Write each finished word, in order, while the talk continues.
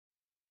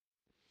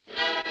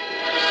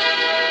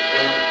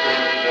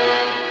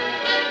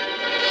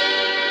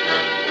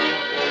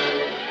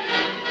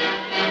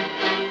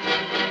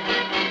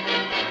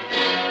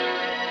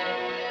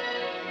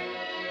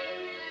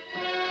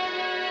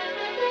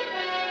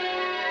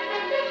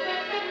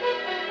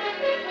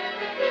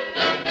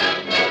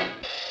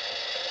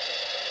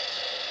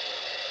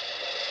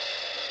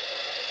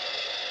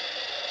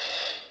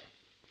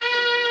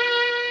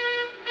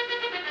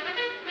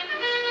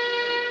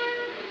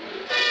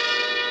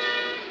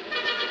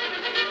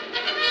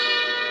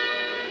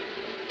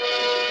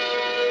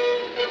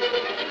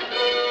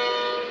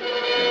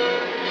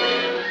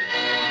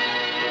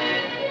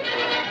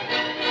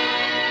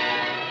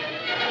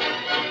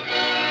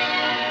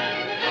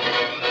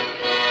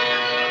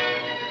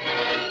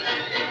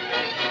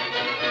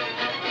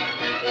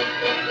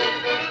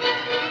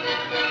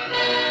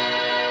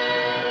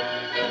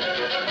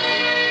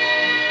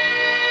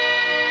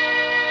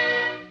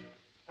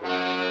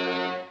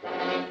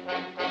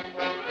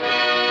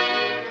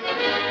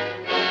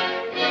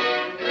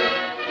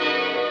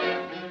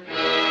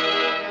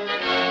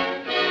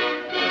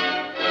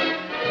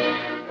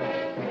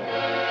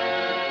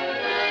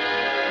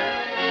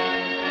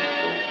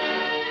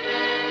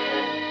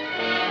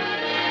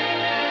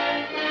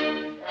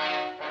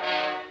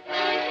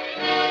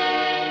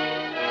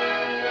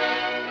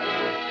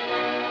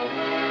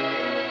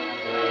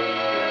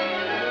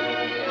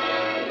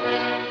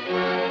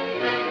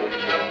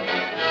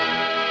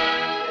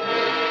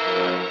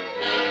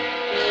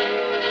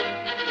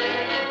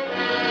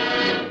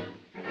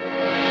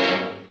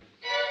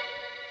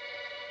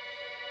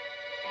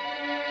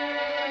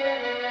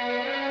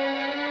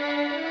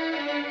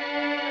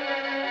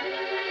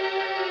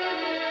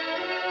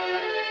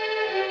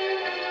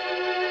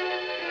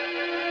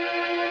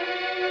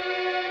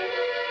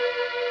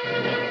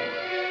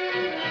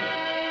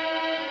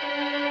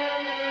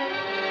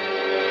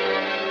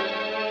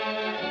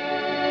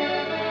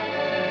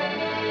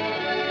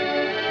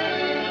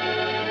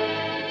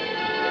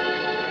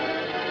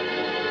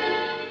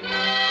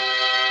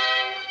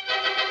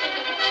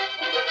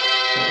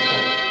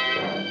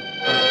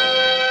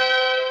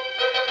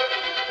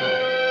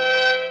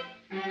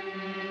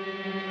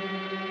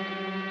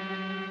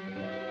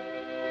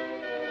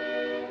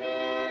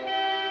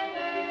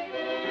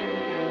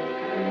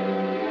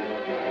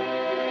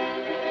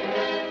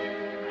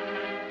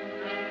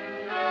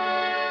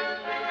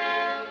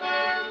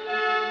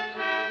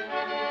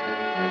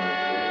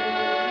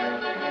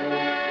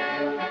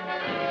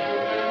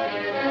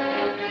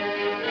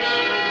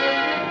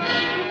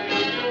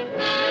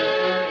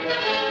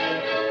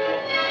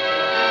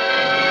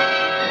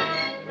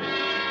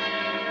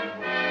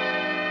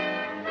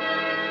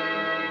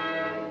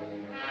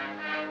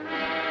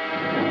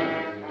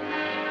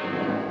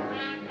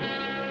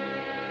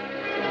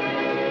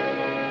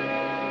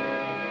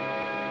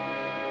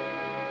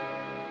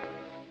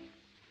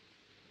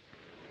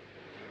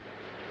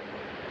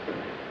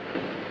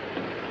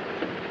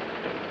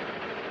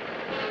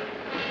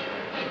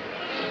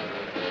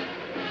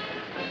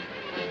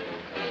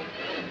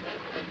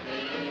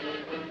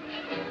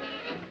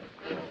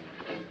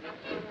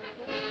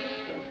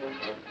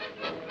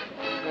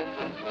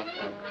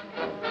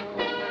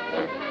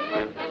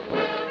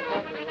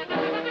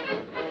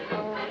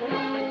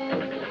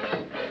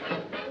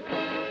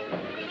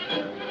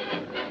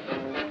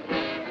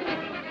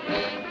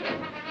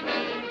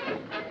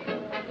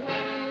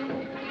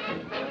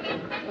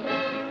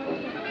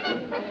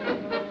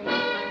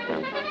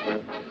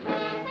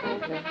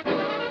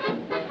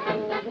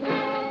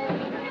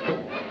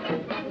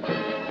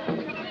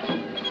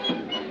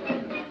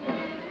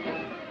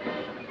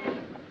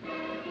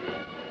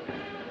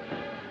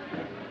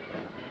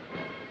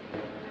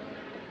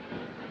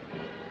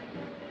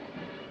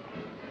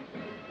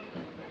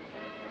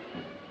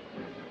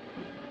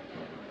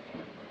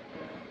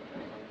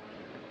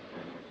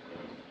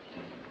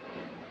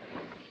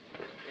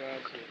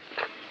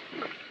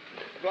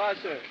are,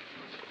 sir.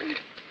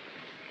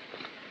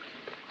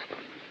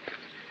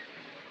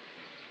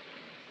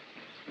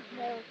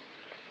 No.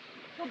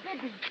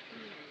 Forbidden.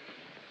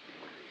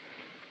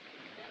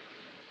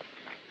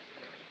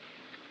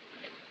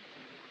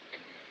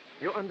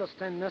 You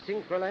understand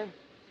nothing, Fräulein?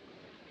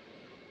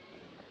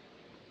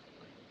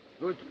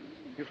 Good.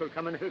 You shall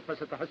come and help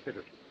us at the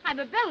hospital. I'm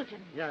a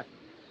Belgian. Yes.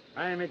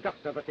 I am a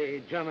doctor, but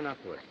a German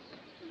afterwards.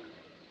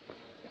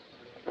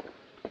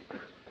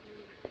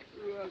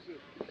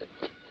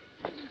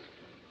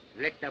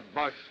 Let the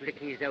boss lick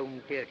his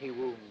own dirty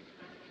wounds.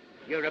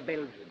 You're a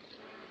Belgian.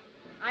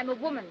 I'm a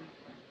woman.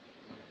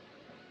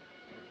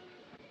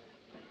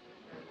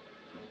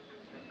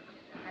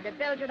 And a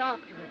Belgian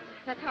afterwards.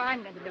 That's how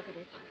I'm going to look at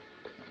it.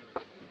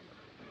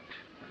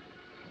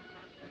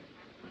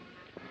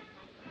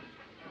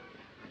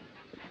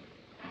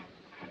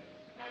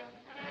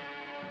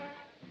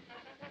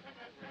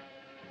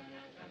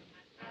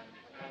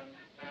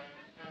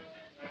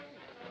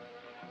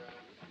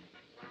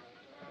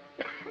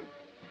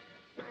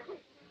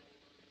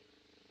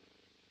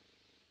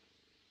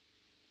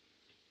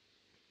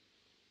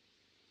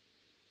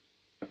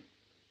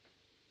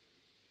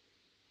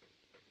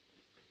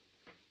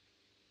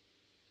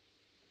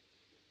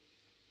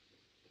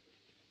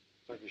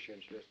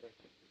 Dankeschön, Schwester.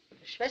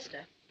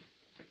 Schwester?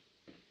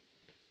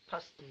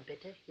 Posten,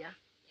 bitte, ja?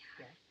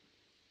 Ja.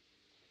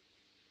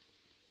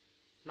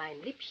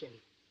 Mein Liebchen.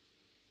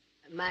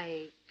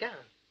 My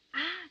girl.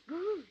 Ah,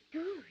 gut,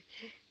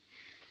 gut.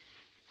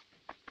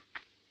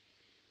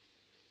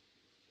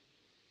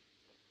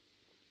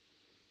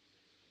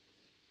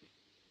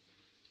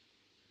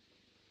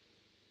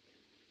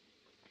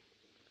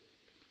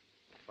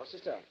 Oh,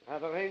 sister,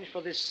 I've arranged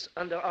for this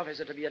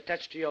under-officer to be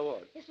attached to your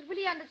ward. Yes, but will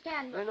he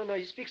understand? No,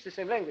 he speaks the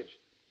same language.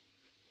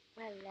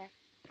 Well,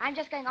 I'm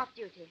just going off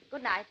duty.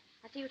 Good night.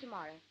 I'll see you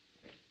tomorrow.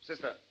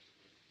 Sister.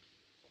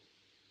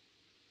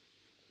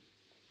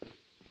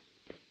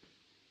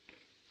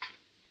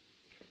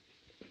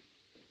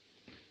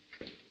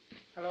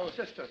 Hello,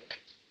 sister.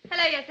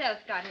 Hello yourself,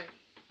 Scotty.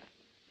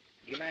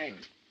 Do you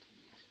mind?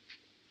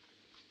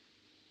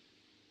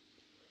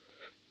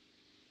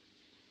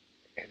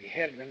 Have you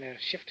heard when they're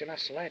shifting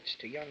us lads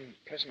to young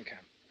prison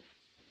camp?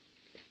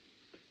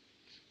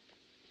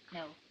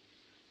 No.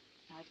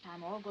 Now it's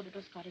time all good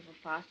little Scotties were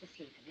fast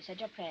asleep. Have you said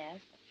your prayers?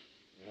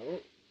 No,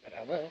 but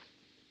I will.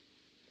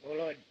 Oh,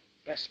 Lord,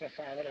 bless my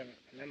father and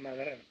my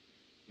mother and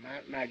my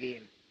Aunt Maggie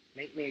and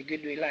make me a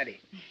good wee laddie.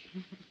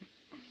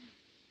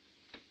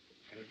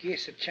 And give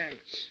us a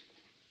chance,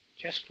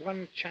 just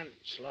one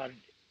chance, Lord,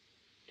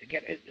 to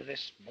get out of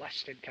this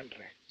blasted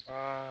country.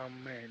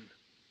 Amen.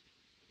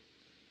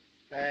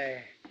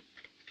 Aye.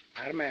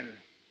 Amen.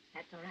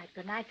 That's all right.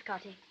 Good night,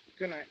 Scotty.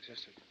 Good night,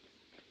 sister.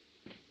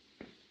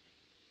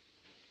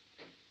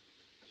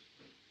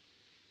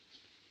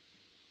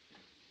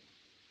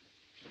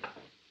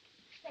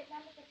 Take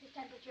number 6's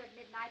temperature at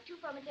midnight, 2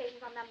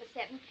 fomentations on number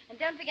 7, and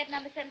don't forget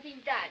number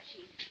 17's diet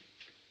sheet.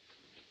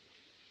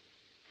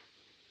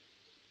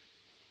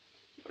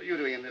 What are you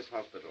doing in this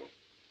hospital?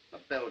 A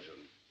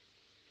Belgian.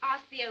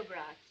 Ask the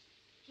Oberarzt.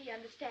 He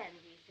understands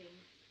these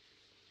things.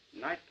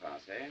 Night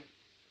pass, eh?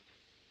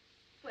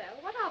 Well,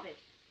 what of it?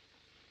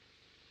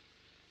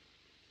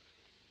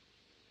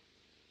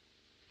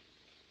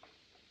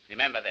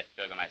 Remember that,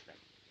 Bürgermeister.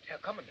 Herr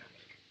Commandant.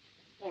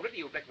 Already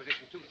you've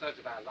requisitioned 2/3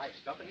 of our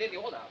livestock and nearly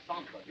all our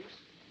farm produce.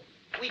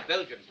 We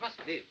Belgians must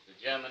live. The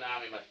German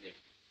army must live.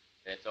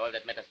 That's all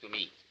that matters to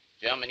me.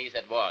 Germany is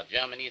at war.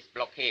 Germany is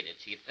blockaded.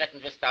 She is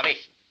threatened with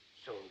starvation.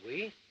 So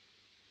we?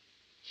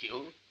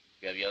 You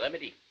have your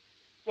remedy.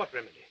 What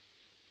remedy?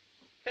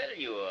 Tell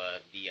your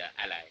dear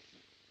allies,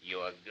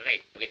 your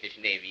great British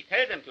Navy,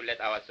 tell them to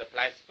let our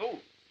supplies through.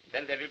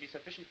 Then there will be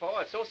sufficient for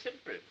all. So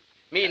simple.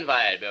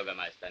 Meanwhile,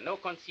 Bürgermeister, no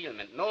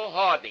concealment, no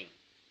hoarding.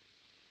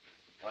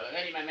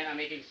 Already my men are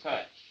making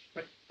search.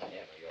 But... There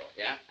we go.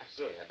 Ja? Ach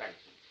so, ja, danke.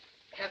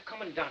 Herr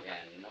Kommandant.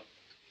 Ja, noch.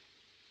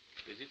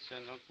 Besitzer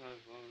nochmal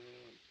von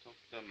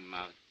Tochter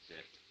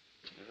Marze.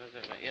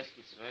 Das war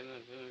erstens,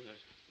 zweitens,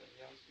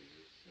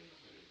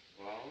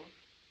 Frau,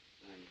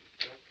 ein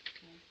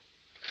Doktor,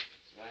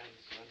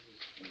 22.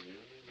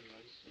 Juni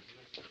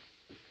 1917.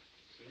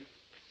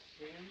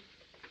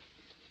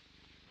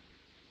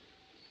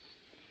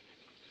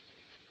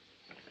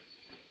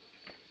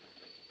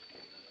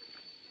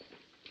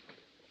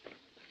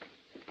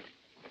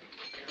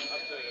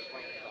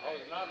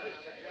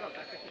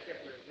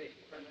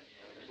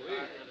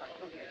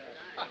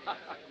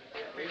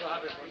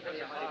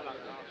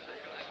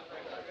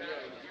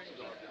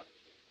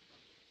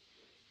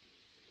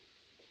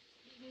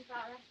 Evening,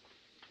 Father.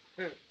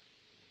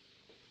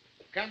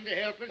 Come to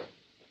help us?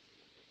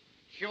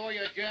 Sure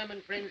your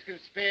German friends can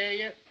spare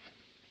you?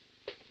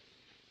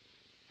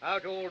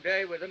 Out all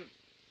day with them,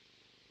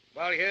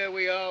 while here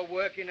we are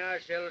working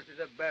ourselves to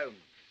the bone.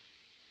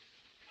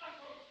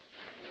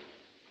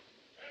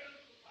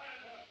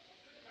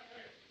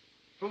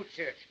 Food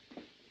search.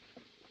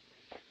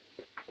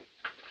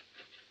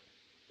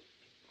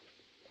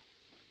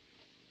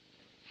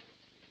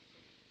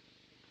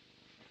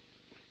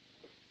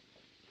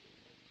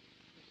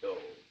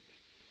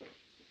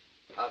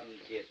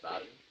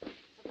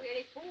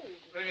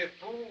 plenty of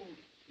food.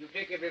 You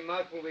take every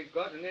mouthful we've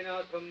got and then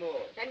ask for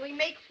more. Can we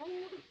make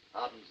food?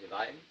 Haben Sie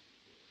Wein?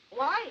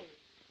 Wine?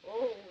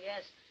 Oh,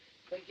 yes.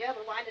 Good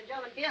German wine and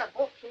German beer,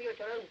 both from you at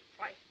your own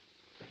price.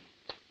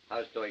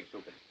 How's doing,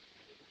 Super?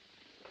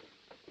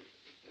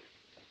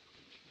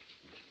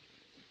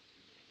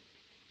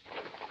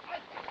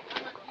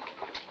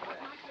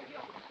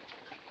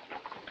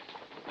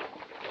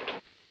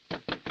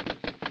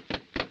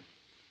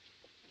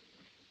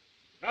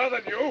 Now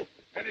then, you.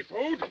 Any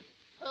food?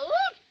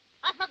 Food?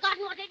 I've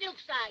forgotten what it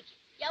looks like.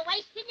 You're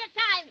wasting your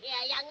time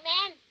here, young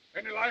man.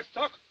 Any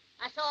livestock?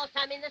 I saw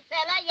some in the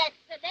cellar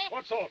yesterday.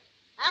 What sort?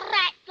 A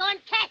rat. Go and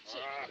catch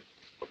it.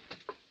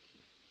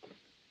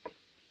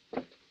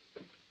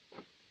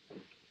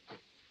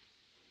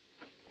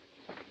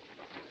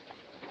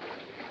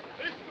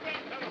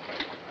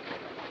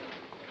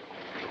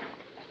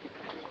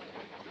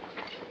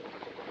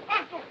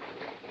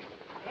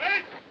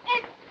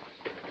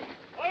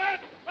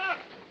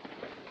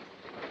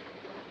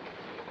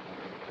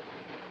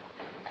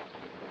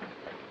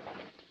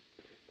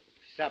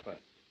 Supper.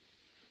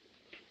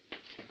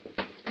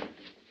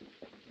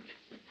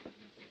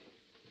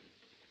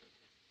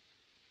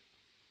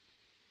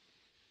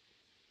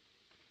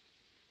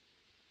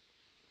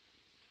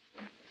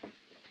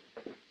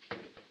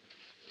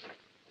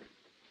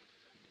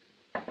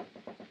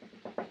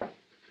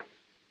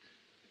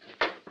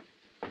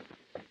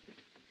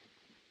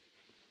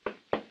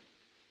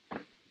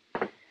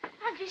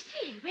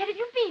 Lucille, where have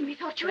you been? We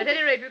thought you Well, were... at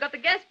any rate, we've got the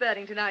gas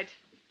burning tonight.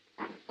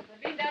 I've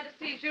been down to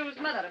see Jules'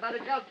 mother about a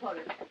job for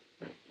him.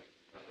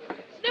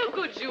 It's no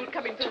good, Jules,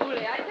 coming to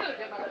Roulet. I told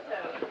your mother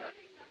so.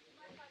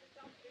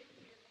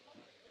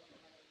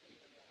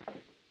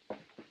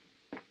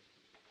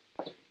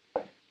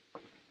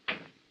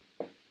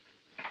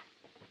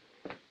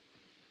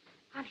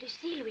 Aunt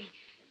Lucille,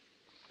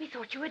 we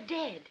thought you were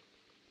dead.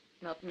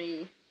 Not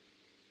me.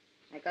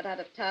 I got out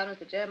of town as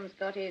the Germans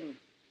got in.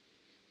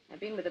 I've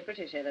been with the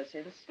British ever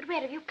since. But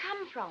where have you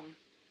come from?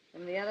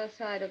 From the other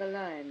side of the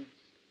line.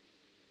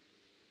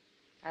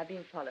 I've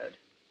been followed.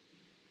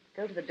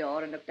 Go to the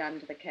door and look down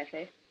into the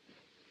cafe.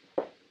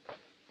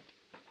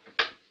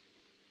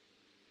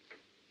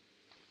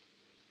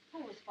 Who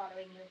was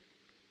following you?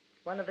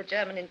 One of the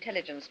German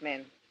intelligence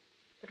men.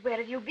 But where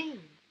have you been?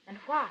 And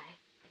why?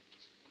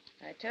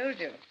 I told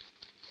you.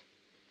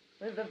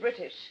 With the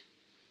British.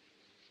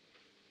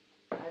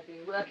 I've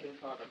been working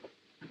for them.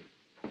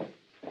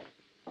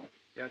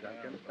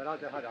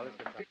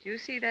 Do you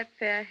see that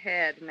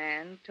fair-haired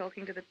man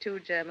talking to the two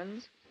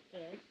Germans?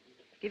 Yes.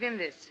 Give him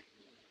this.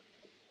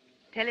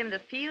 Tell him the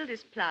field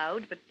is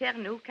plowed, but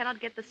Pernod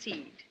cannot get the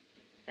seed.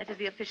 That is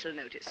the official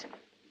notice.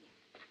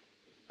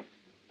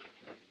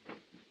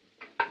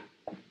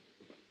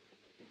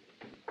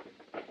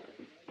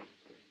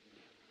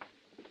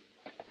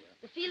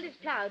 The field is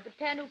plowed, but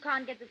Pernod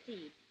can't get the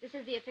seed. This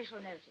is the official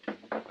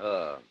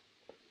notice.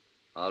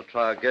 I'll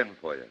try again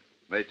for you.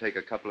 May take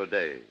a couple of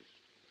days.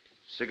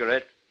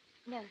 Cigarette?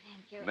 No,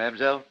 thank you.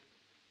 Mademoiselle?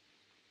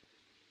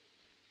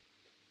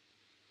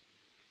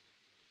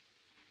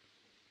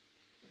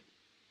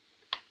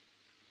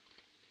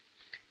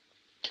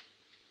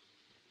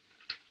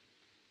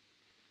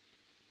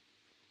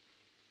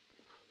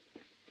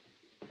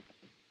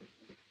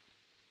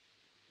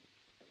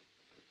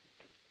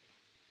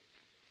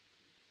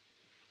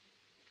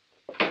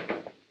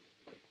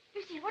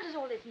 Lucille, what does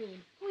all this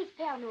mean? Who is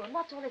Pernod and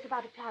what's all this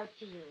about a plowed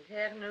field?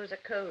 Pernod's a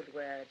code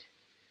word.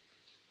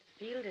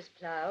 The field is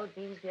plowed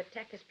means the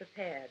attack is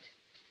prepared.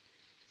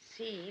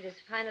 Seed is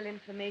final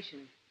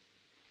information.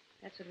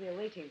 That's what we're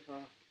waiting for.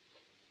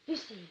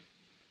 Lucille,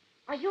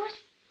 are you...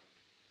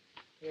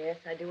 Yes,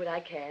 I do what I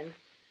can.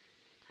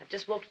 I've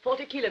just walked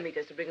 40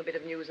 kilometers to bring a bit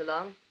of news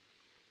along.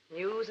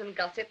 News and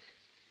gossip.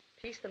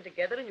 Piece them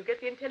together and you get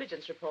the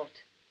intelligence report.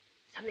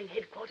 Something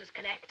headquarters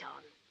can act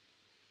on.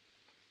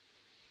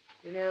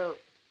 You know,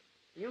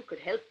 you could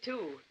help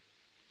too.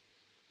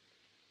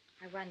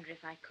 I wonder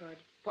if I could.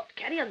 What,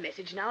 carry a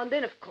message now and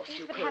then? Of course Yes,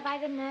 you but could. have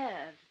I the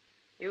nerve?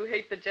 You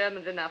hate the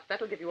Germans enough.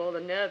 That'll give you all the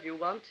nerve you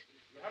want.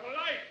 You have a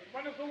light in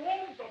one of the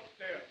rooms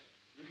upstairs.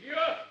 You hear?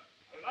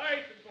 A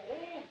light in the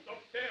rooms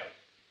upstairs.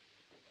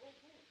 Oh,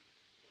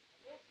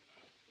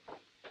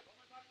 good.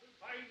 Commandant will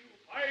find you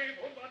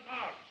 500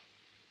 marks.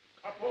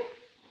 Kaput.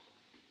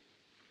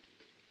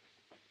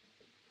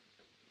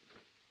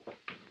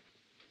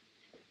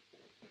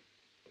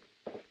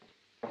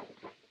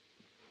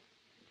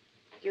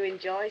 Do you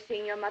enjoy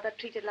seeing your mother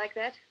treated like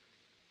that?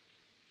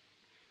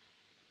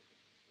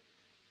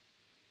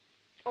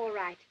 All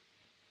right.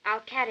 I'll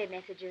carry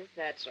messages.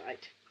 That's right.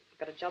 I've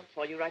got a job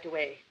for you right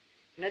away.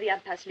 You know the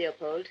Impasse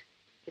Leopold?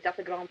 It's off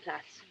the Grand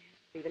Place.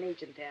 We've an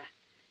agent there.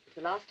 It's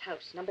the last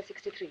house, number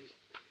 63.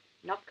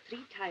 Knock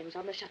 3 times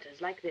on the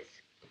shutters like this.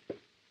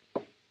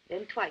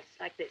 Then twice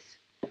like this.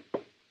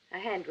 A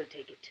hand will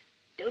take it.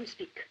 Don't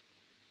speak.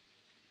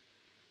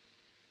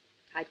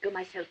 I'd go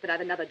myself, but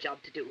I've another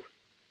job to do.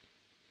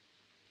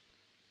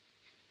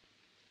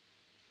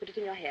 Put it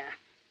in your hair.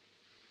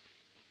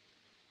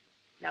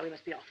 Now we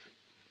must be off.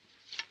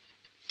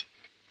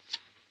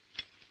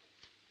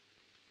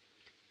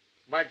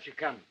 Why did she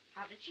come?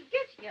 How did she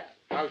get here?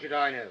 How should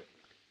I know?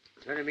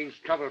 It only means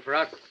trouble for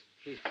us.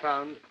 She's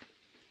found.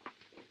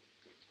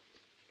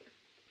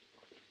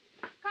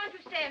 Can't you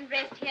stay and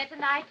rest here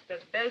tonight?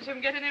 Does Belgium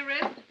get any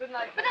rest? Good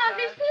night. But Aunt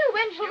Lucille,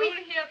 when shall we...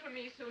 You'll hear from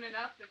me soon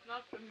enough, if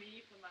not from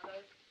me, from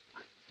others.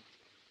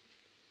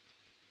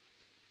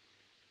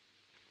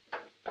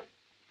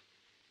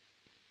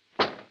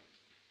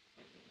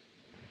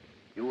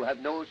 You have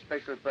no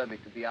special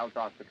permit to be out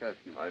after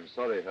curfew. I'm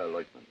sorry, Herr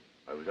Leutnant.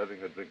 I was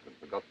having a drink and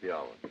forgot the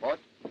hour. What?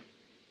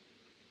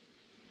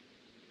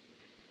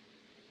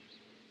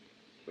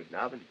 Guten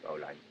Abend,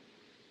 Fräulein.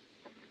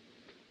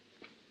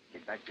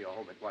 Get back to your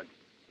home at once.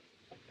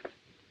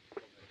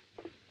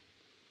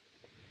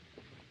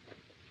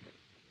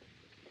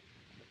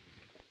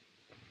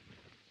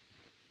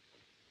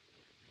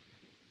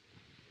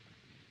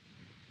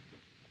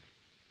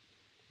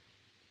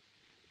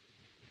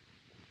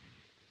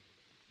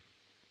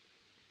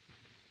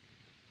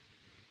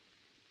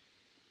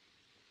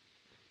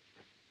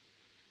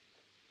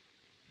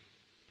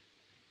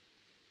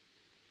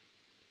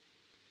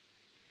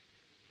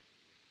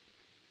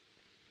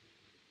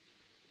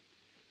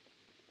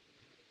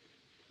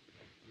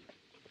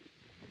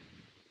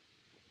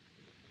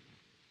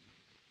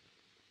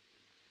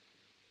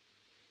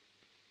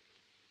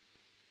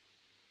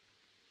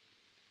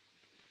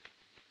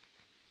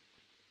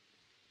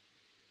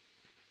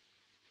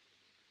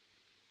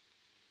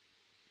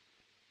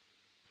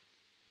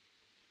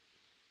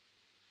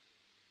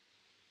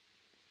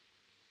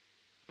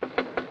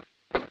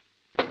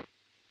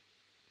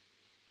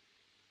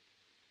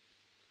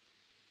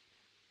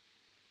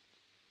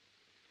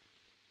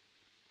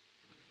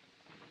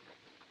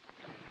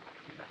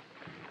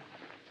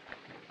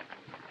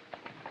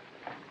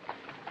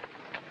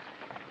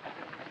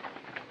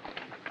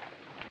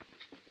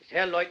 Is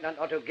Herr Leutnant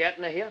Otto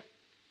Gärtner here?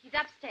 He's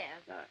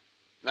upstairs.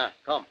 Now,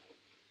 come.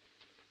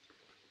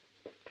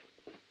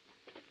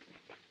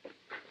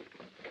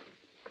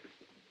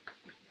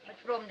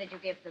 Which room did you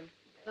give them?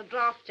 The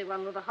drafty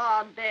one with a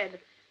hard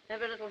bed.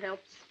 Every little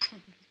helps.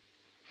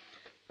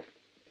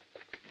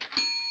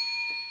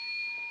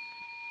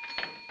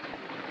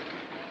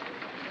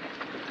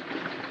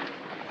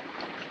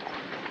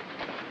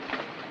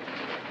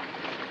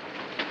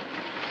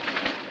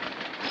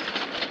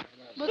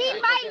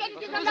 Leave my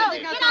lettuces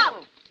alone. Get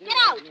out. Get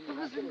out.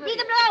 Leave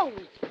them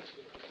alone.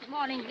 Good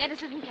morning.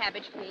 Lettuces and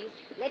cabbage, please.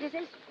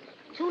 Lettuces?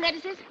 2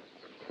 lettuces?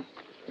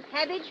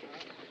 Cabbage?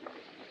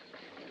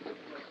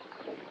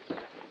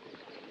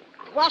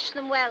 Wash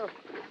them well.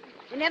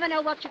 You never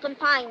know what you can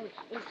find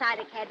inside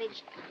a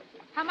cabbage.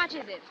 How much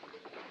is it?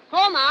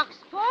 4 marks.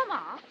 4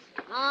 marks?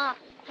 Ah,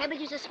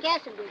 cabbages are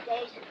scarce in these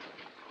days.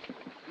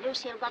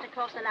 Lucille got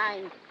across the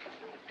line,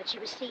 but she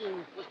was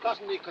seen. Was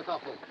kosten die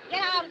Kartoffel?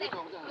 Get out of there.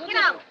 Get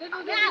out.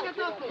 Get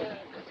out.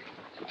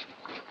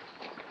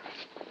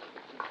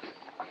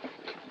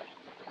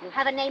 You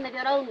have a name of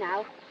your own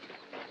now.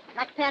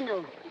 Like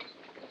Pernod.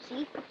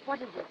 See?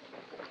 What is it?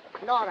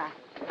 Laura.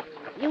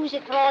 Use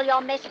it for all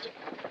your messages.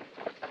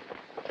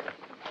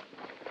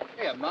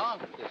 Here, Ma.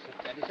 This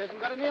lettuce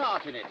hasn't got any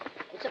art in it.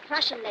 It's a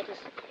Prussian lettuce.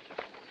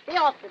 Be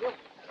off with you.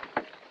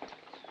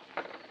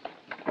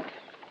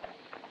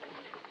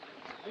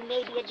 He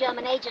may be a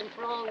German agent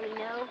for all we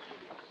know.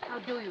 How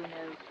do you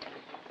know?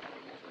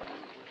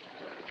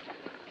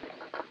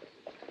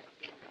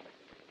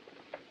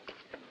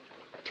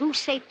 Two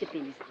safety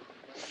pins,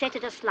 set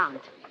at a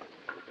slant.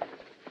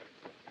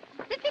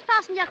 Let me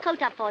fasten your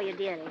coat up for you,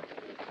 dearie.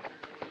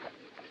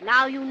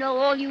 Now you know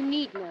all you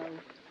need know.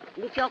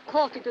 And if you're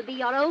caught, it'll be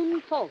your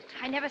own fault.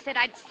 I never said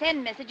I'd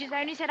send messages.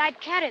 I only said I'd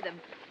carry them.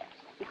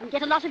 You can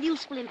get a lot of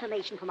useful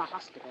information from a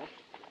hospital.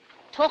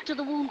 Talk to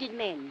the wounded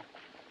men.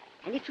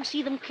 And if you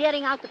see them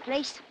clearing out the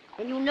place,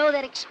 then you know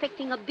they're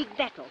expecting a big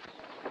battle.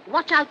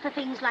 Watch out for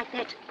things like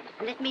that.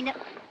 And let me know.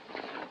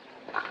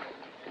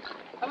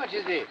 How much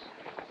is this?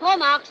 4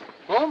 marks.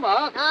 4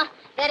 marks? Ah,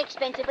 they're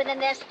expensive, but then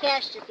they're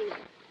scarce, you see.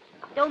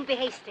 Don't be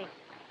hasty.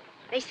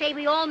 They say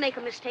we all make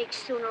a mistake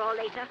sooner or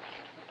later.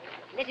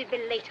 Let it be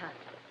later.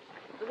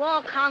 The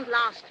war can't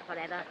last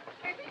forever.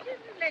 Cabbages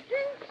and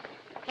lettuce?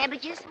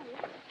 Cabbages?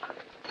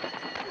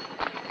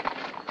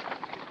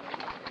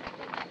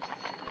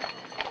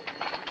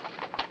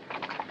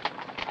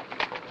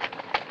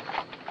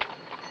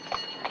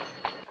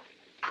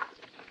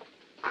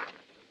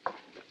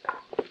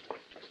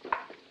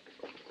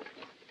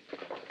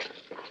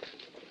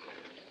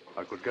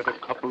 I could get a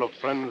couple of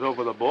friends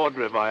over the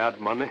border if I had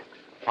money.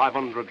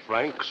 500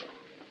 francs.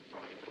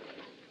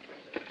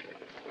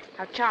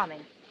 How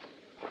charming.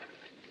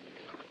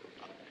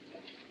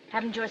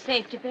 Haven't you a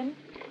safety pin?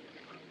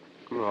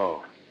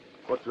 No.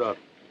 What's that?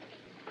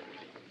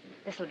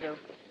 This'll do.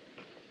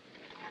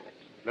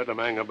 Let them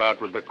hang about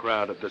with the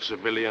crowd at the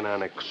civilian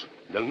annex.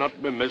 They'll not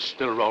be missed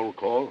till roll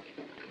call.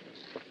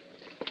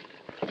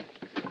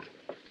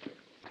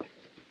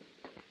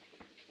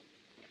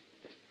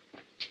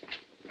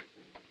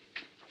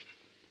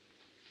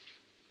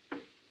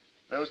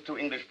 Those 2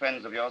 English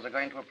friends of yours are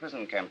going to a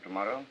prison camp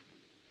tomorrow.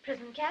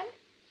 Prison camp?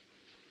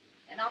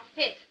 They're not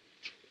fit.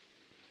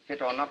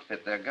 Fit or not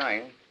fit, they're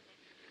going.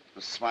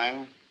 The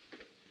swine.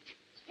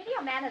 It's pity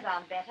your manners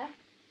aren't better.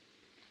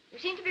 You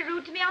seem to be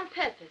rude to me on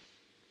purpose.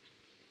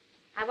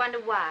 I wonder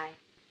why.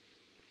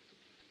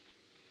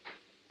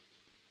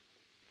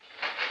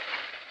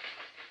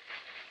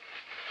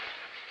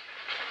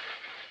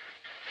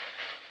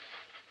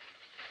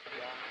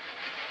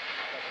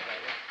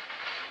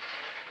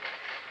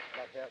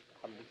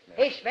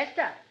 Hey,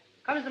 Schwester,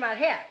 kommen Sie mal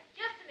her.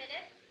 Just a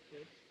minute.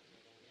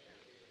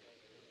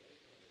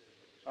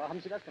 Oh,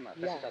 haben Sie das gemacht?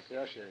 Ja. Das ist das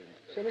sehr schön.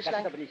 Schönes Das ist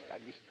Schwein. aber nicht,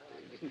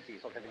 wissen Sie,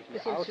 sollte nicht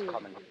Bisschen mehr zu.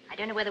 auskommen. I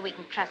don't know whether we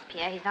can trust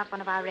Pierre. He's not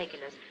one of our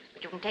regulars.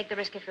 But you can take the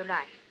risk if you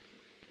like.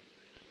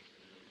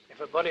 If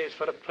a body is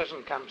for a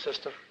prison camp,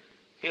 sister,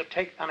 he'll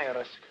take any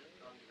risk.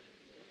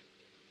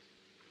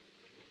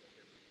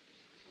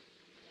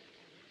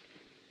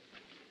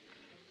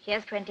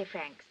 Here's 20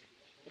 francs.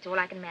 It's all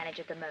I can manage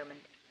at the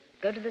moment.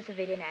 Go to the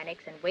civilian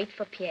annex and wait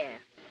for Pierre.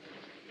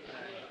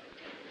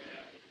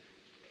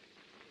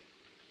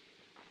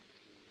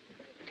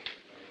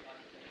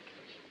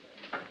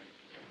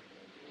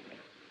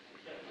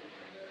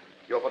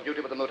 You're for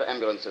duty with the motor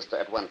ambulance, sister,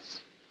 at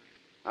once.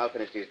 I'll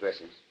finish these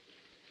dressings.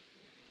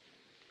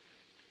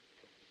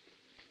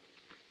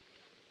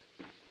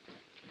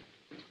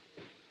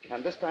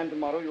 And this time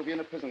tomorrow, you'll be in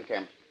a prison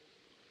camp.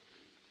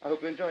 I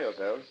hope you enjoy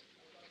yourselves.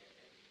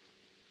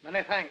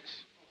 Many thanks,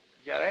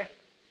 Jerry.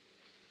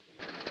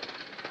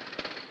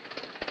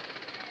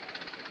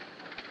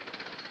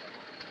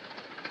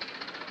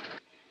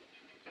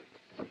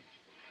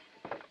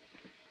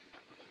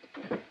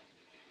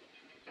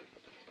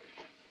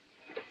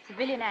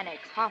 Civilian annex,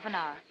 half an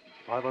hour.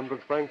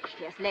 500 francs.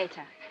 Yes,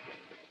 later.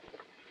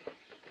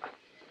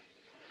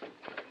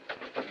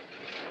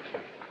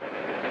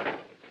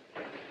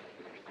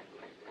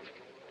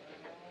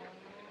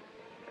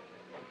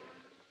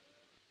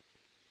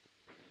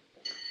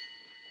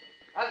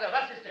 Also,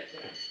 was ist das?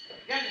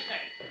 Gerne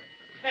schnell.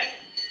 Schnell.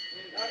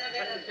 Was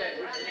ist das?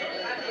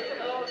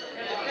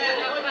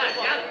 Schnell, Apparat,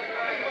 ja?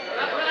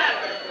 Apparat,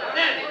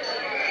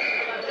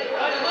 schnell.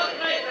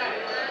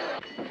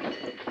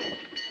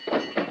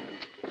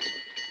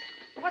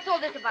 What's all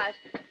this about?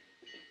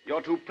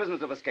 Your 2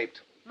 prisoners have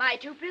escaped. My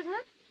 2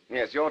 prisoners?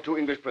 Yes, your 2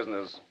 English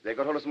prisoners. They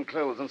got hold of some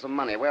clothes and some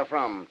money. Where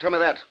from? Tell me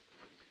that.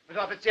 Miss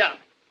Offizier,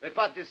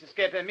 report this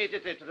escape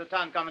immediately to the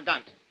town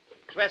commandant.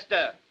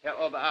 Schwester, Herr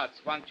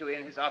Oberarzt, wants you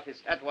in his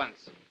office at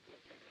once.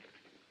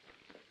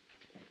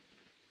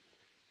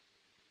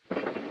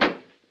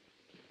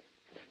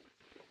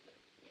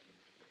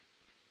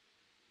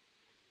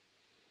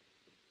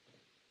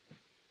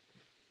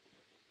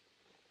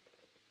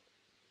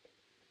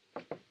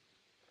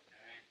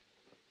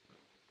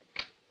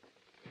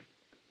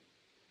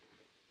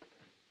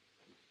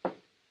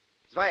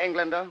 Zwei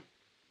Engländer.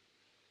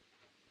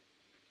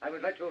 I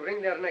would like to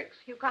wring their necks.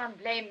 You can't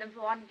blame them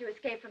for wanting to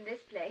escape from this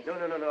place. No.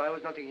 I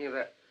was not thinking of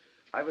that.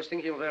 I was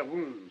thinking of their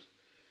wounds.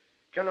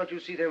 Cannot you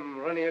see them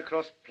running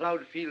across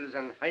plowed fields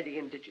and hiding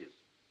in ditches?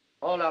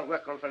 All our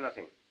work gone for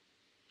nothing.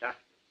 Ah.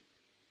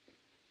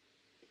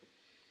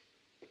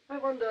 I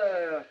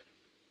wonder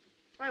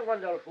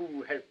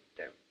who helped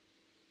them.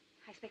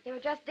 I expect they were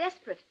just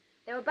desperate.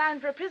 They were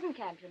bound for a prison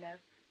camp, you know.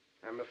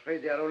 I'm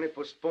afraid they are only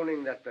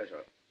postponing that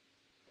pleasure.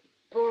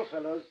 Poor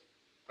fellows.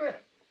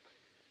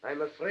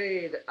 I'm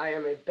afraid I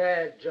am a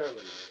bad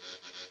German.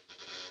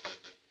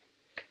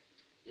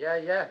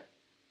 Yeah.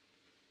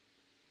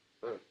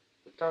 The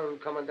town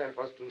commandant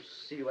wants to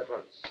see you at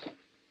once.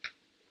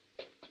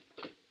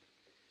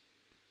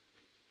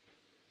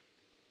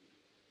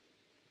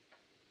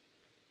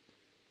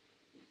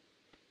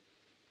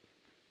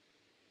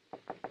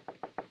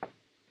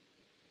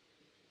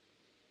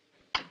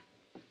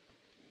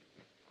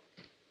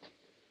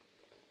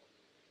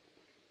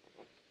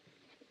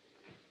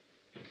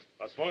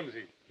 Was wollen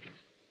Sie?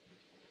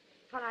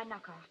 Fräulein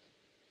Cnockhaert.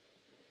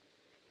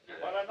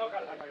 Fräulein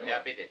Cnockhaert. Ja,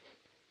 bitte.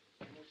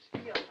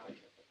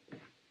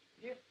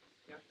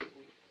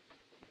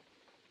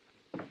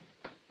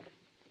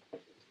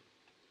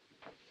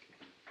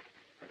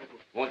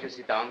 Won't you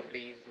sit down,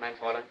 please, mein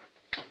Fräulein?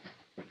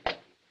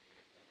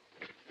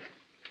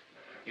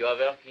 You are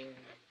working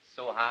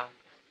so hard,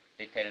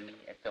 they tell me,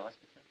 at the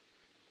hospital.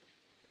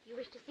 You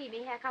wish to see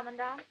me, Herr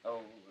Commandant?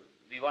 Oh,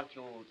 we want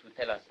you to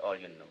tell us all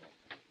you know.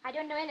 I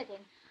don't know anything.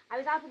 I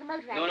was out with the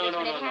motor No, ambulance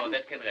when it no, happened.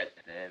 that can rest.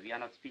 We are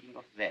not speaking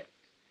of that.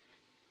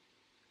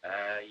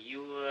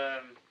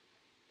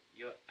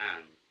 Your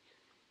aunt,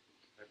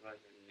 what was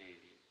her name?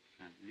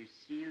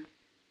 Lucille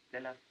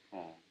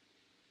Delafont.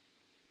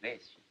 Where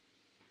is she?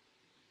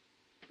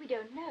 We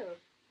don't know.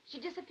 She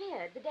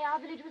disappeared the day our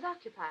village was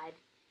occupied.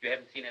 You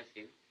haven't seen her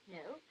since?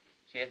 No?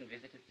 She hasn't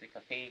visited the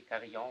Café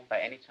Carillon by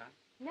any chance?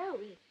 No,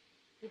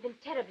 we've been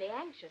terribly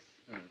anxious.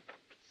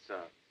 So,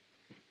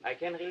 I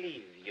can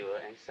relieve your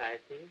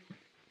anxiety.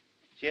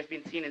 She has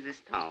been seen in this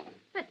town.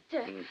 But,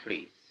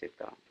 Please, sit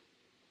down.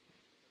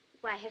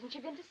 why hasn't she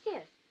been to see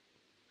us?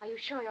 Are you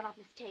sure you're not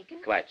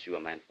mistaken? Quite sure,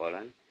 mein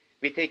Fräulein.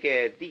 We take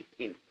a deep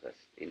interest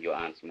in your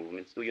aunt's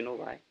movements. Do you know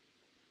why?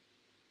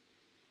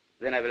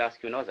 Then I will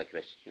ask you another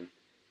question.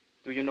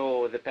 Do you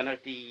know the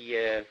penalty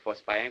for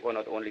spying, or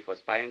not only for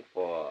spying,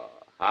 for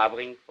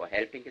harboring, for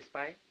helping a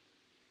spy?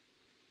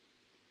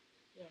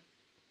 Yes,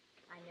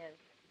 I know.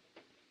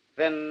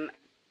 Then,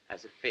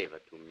 as a favor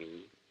to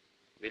me,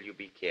 will you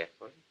be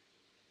careful?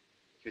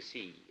 You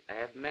see, I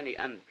have many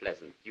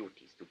unpleasant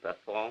duties to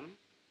perform,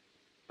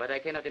 but I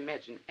cannot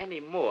imagine any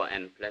more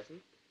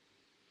unpleasant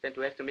than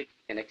to have to make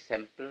an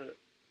example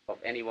of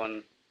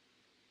anyone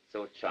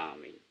so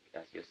charming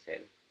as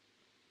yourself.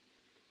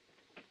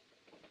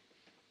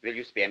 Will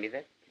you spare me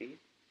that, please?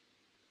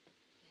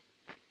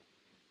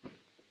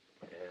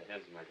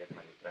 Hören Sie mal, der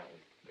Mann ist bei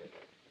uns.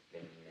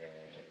 Wenn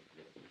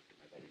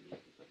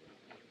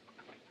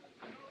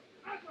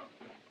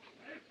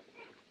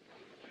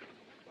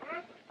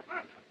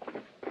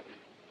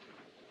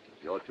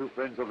Your two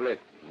friends have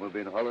left and will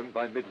be in Holland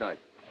by midnight.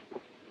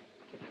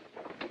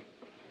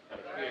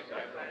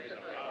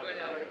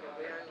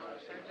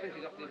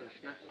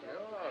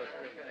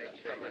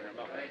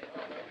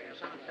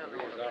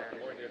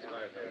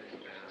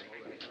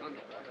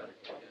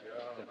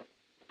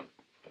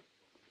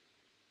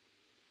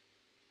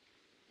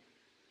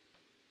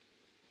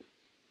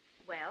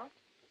 Well,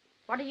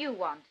 what do you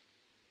want?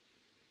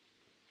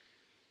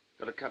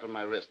 Got a cut on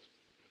my wrist.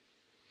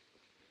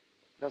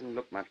 Doesn't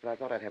look much, but I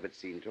thought I'd have it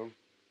seen to.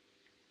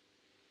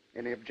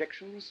 Any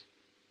objections?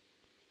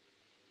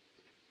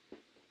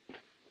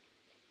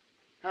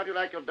 How do you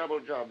like your double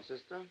job,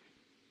 sister?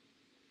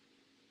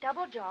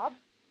 Double job?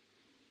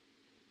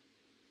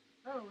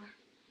 Oh,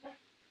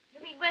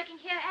 you mean working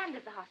here and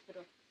at the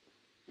hospital?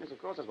 Yes, of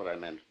course, that's what I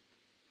meant.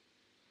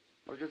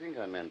 What did you think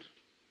I meant?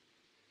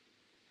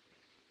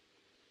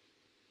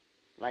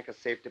 Like a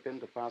safety pin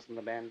to fasten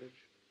the bandage?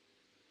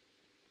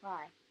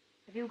 Why?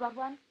 Have you got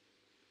one?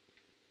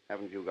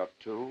 Haven't you got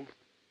two?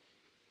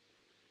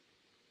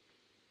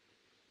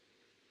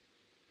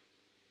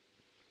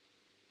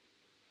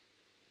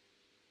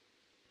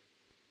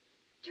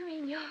 Do you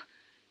mean you're...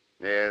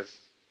 Yes.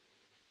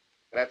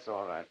 That's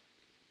all right.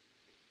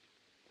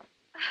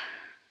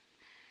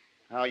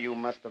 How you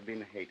must have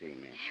been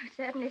hating me. You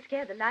certainly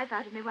scared the life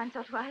out of me once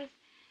or twice.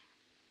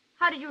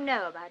 How did you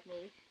know about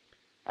me?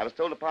 I was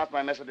told to pass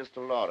my messages to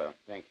Laura.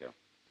 Thank you.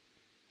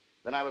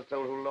 Then I was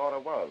told who Laura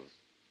was.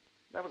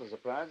 That was a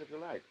surprise, if you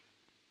like.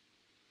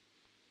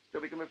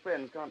 Still, we can be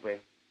friends, can't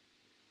we?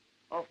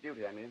 Off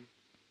duty, I mean.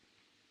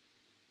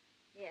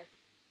 Yes.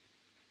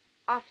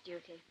 Off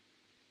duty.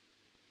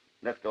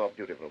 Let's go off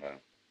duty for a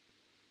while.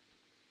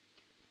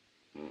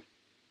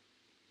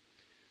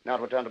 Now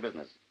to return to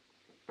business.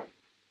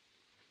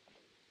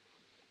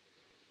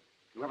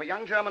 You have a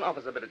young German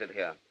officer billeted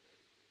here.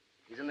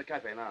 He's in the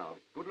cafe now.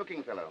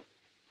 Good-looking fellow.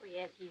 Oh,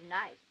 yes, he's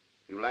nice.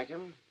 You like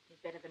him? He's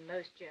better than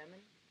most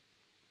Germans.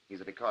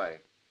 He's a decoy.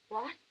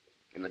 What?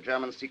 In the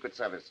German Secret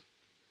Service.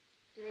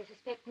 Do they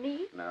suspect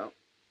me? No.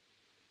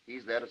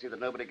 He's there to see that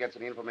nobody gets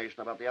any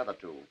information about the other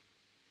two.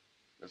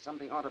 There's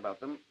something odd about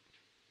them.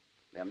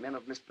 They're men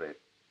of mystery.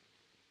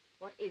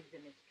 What is the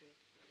mystery?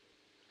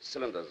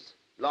 Cylinders.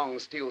 Long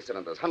steel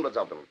cylinders. Hundreds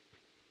of them.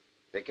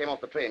 They came off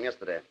the train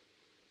yesterday.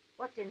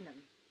 What's in them?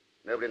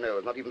 Nobody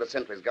knows, not even the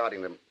sentries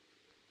guarding them.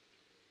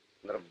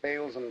 And there are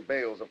bales and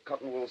bales of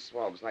cotton wool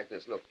swabs like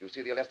this. Look, do you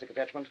see the elastic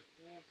attachment?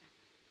 Yes.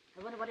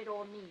 I wonder what it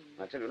all means.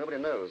 I tell you, nobody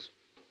knows.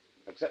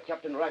 Except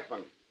Captain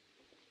Reichman.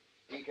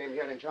 He came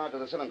here in charge of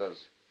the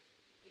cylinders.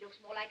 He looks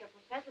more like a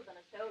professor than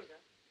a soldier.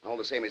 All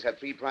the same, he's had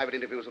 3 private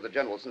interviews with the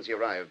general since he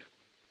arrived.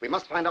 We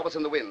must find out what's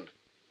in the wind.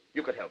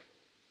 You could help.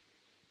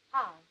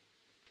 How?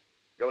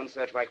 Go and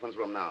search Reichman's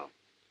room now.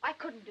 I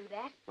couldn't do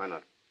that. Why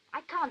not? I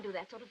can't do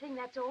that sort of thing,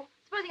 that's all.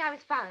 Supposing I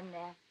was found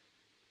there.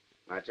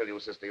 I tell you,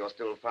 sister, you're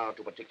still far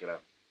too particular.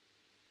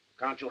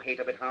 Can't you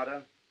hate a bit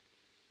harder?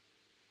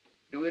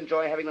 Do you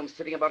enjoy having them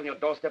sitting about on your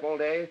doorstep all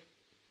day?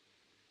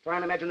 Try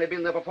and imagine they've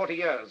been there for 40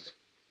 years.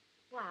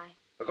 Why?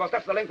 Because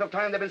that's the length of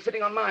time they've been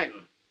sitting on mine.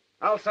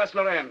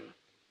 Alsace-Lorraine.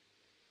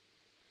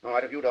 All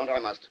right, if you don't, I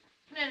must.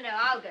 No,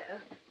 I'll go.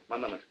 1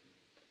 moment.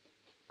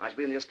 I shall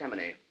be in the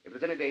estaminet. If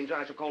there's any danger,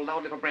 I shall call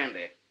loudly for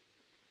brandy.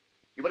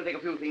 You better take a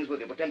few things with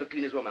you. Pretend to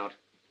clean his room out.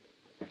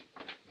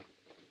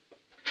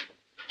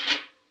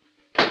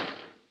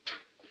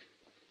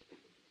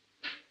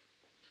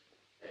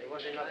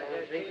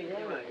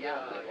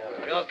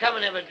 Well, come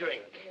and have a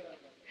drink.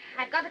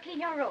 I've got to clean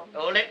your room.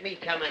 Oh, let me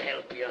come and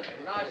help you.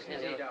 Nice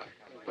and easy, Doc.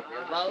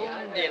 My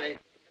own dearie.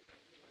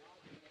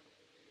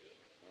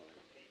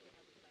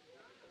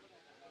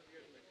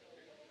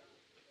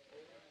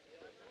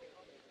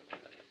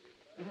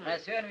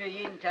 Das hören wir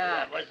jeden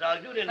Tag. Was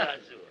sagst du denn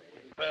dazu?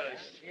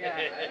 Prost. Ja,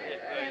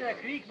 der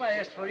Krieg mal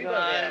erst vorüber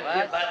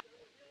wäre, was?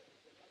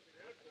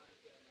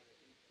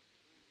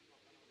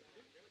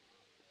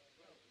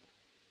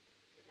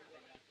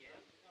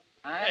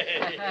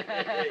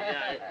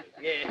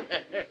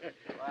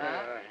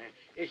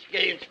 Ich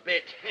gehe ins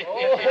Bett.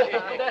 Oh,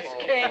 das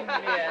kennen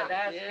wir,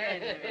 das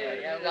kennen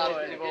wir.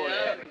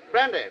 Jawohl.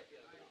 Brandy.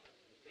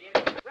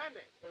 Brandy.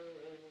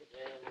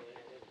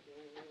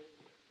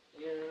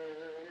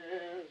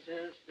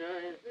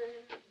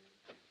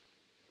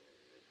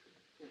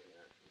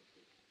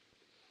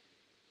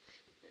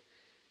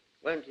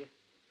 Won't you?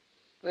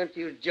 Won't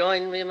you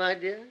join me, my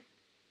dear?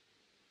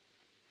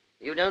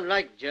 You don't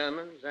like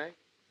Germans, eh?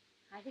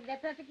 I think they're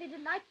perfectly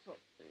delightful.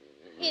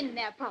 In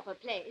their proper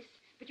place.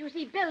 But you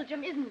see,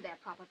 Belgium isn't their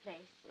proper place.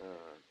 Oh,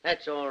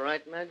 that's all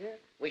right, my dear.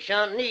 We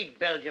shan't need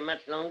Belgium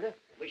much longer.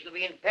 We shall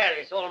be in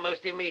Paris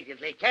almost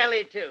immediately.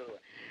 Calais, too.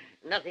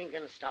 Nothing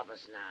can stop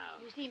us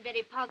now. You seem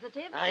very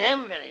positive. I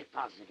am very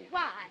positive.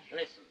 Why?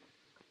 Listen,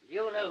 do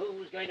you know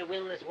who's going to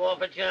win this war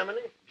for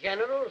Germany?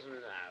 Generals?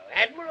 No.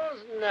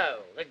 Admirals? No.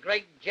 The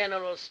great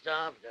general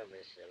staff? Don't be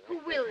silly. Who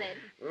will,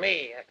 then?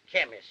 Me, a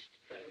chemist.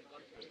 I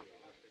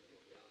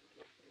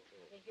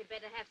think you'd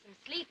better have some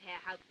sleep, Herr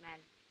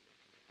Hauptmann.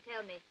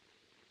 Tell me,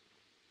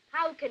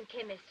 how can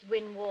chemists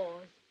win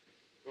wars?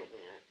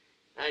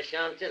 I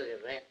shan't tell you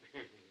that.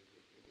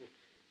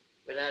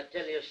 But I'll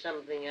tell you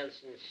something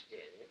else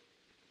instead.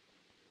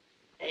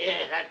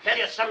 Yes, I'll tell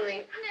you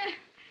something.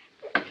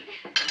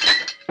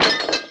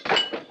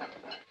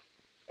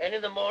 And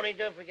in the morning,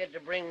 don't forget to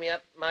bring me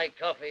up my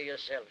coffee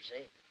yourself,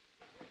 see?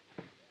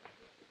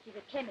 He's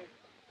a chemist.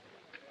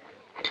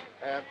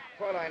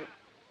 Fräulein.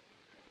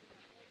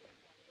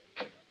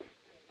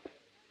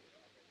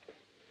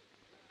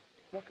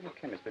 What can a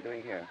chemist be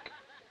doing here?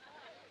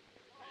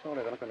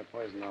 Surely they're not going to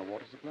poison our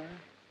water supply.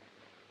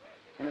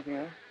 Anything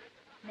else?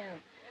 No,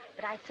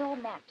 but I saw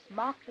maps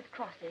marked with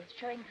crosses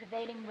showing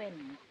prevailing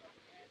winds.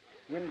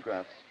 Wind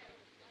graphs.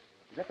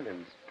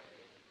 Zeppelins.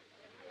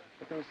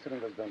 But those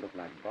cylinders don't look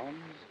like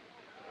bombs.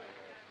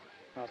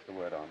 Pass the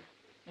word on.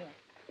 Yes.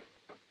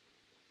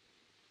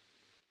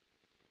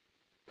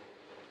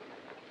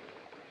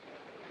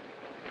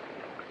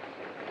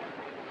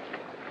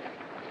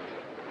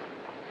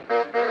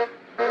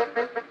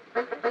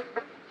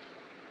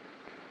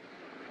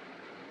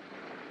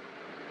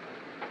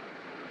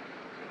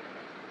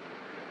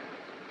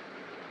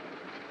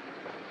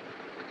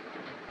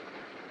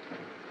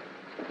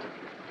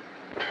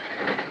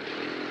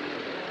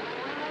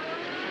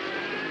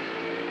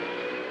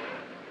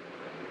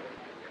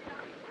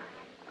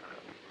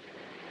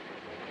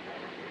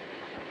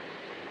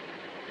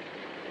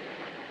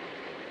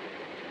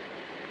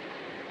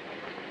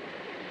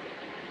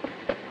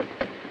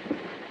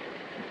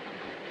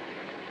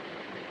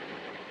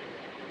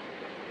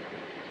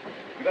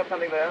 You got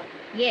something there?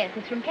 Yes,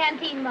 it's from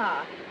Canteen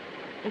Mar.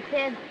 It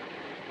says,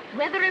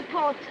 weather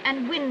reports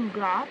and wind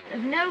graphs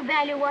of no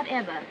value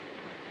whatever.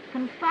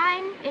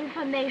 Confine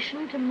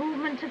information to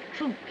movements of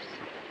troops.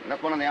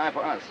 That's one in the eye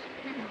for us.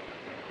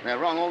 They're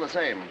wrong all the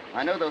same.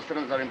 I know those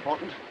cylinders are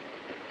important.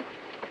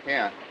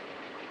 Here.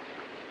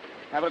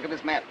 Have a look at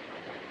this map.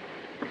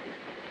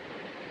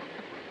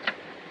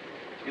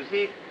 You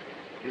see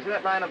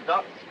that line of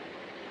dots?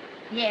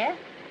 Yes.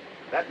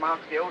 That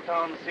marks the old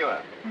town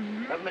sewer.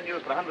 Hasn't been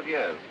used for 100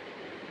 years.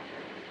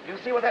 You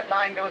see where that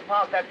line goes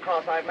past that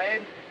cross I've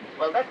made?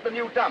 Well, that's the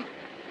new dump.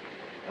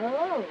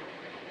 Oh.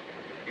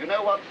 You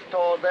know what's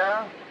stored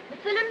there? The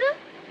cylinder?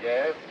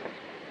 Yes.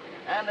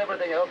 And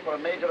everything else for a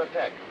major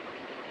attack.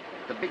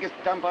 The biggest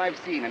dump I've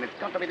seen, and it's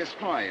got to be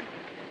destroyed.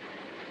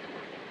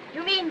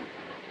 You mean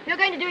you're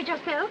going to do it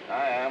yourself?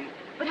 I am.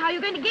 But how are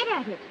you going to get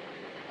at it?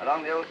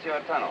 Along the old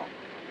sewer tunnel.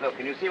 Look,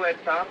 can you see where it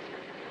starts?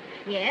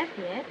 Yes,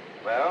 yes.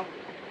 Well,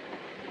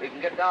 we can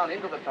get down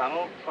into the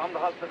tunnel from the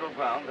hospital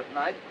grounds at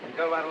night and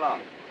go right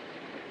along.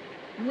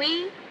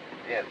 We?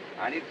 Yes,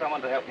 I need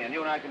someone to help me, and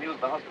you and I can use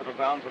the hospital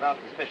grounds without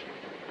suspicion.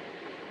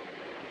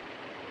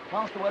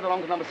 Pass the word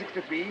along to number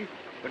 63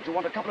 that you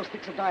want a couple of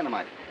sticks of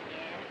dynamite.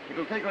 Yes.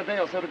 It'll take her a day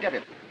or so to get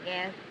it.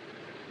 Yes.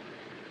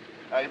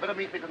 You better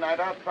meet me tonight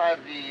outside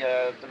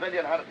the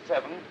civilian hut at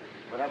 7.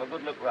 We'll have a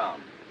good look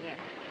round. Yes.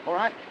 All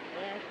right?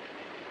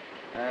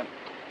 Yes.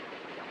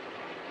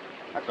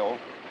 That's all.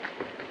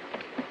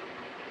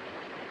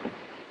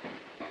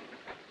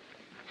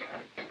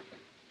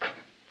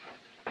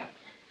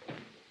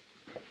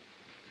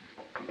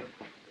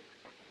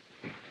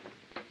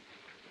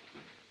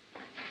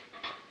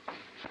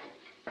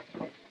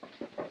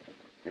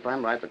 If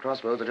I'm right, the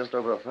crossroads are just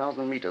over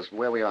 1,000 meters from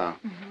where we are.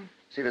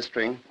 See this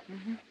string?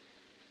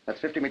 That's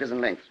 50 meters in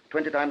length.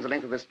 20 times the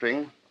length of this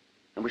string,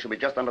 and we shall be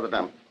just under the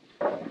dump.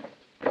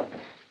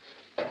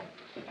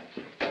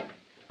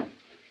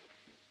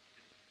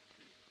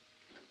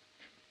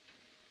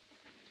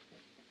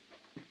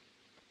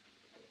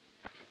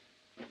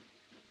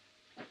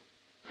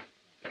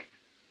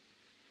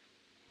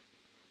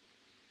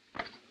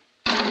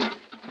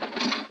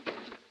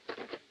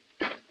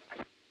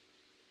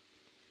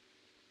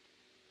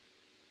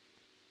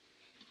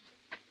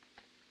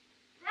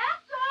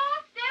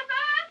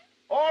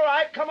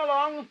 Come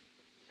along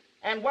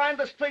and wind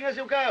the string as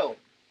you go.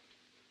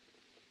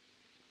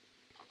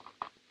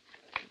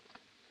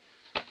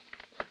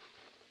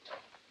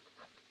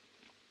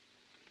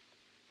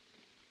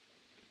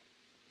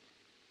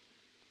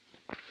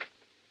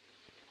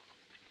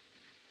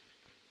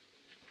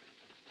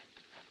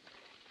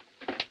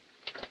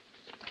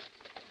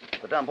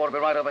 The dump ought to be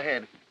right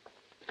overhead.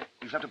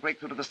 You shall have to break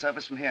through to the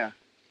surface from here.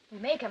 We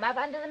may come up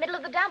under the middle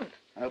of the dump.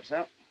 I hope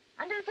so.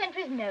 Under the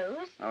sentry's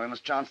nose. Oh, we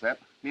must chance that.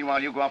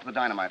 Meanwhile, you go after the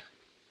dynamite.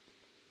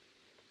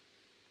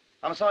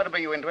 I'm sorry to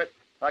bring you into it.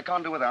 I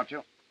can't do without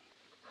you.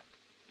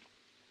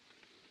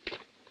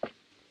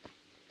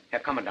 Herr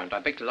Commandant, I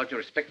beg to lodge a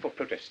respectful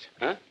protest.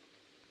 Huh?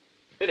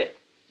 Bitte.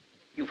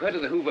 You've heard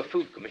of the Hoover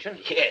Food Commission?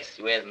 Yes,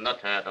 who has not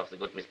heard of the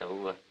good Mr.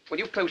 Hoover? Well,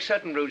 you've closed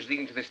certain roads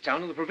leading to this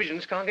town and the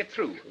provisions can't get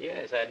through.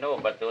 Yes, I know,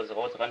 but those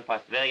roads run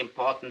past very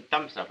important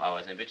dumps of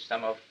ours in which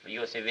some of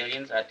your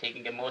civilians are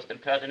taking a most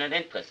impertinent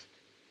interest.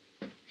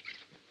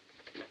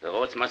 The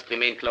roads must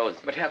remain closed.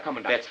 But Herr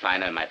Commandant... That's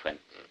final, my friend.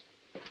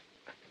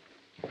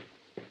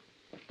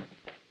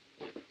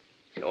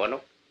 In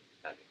Ordnung?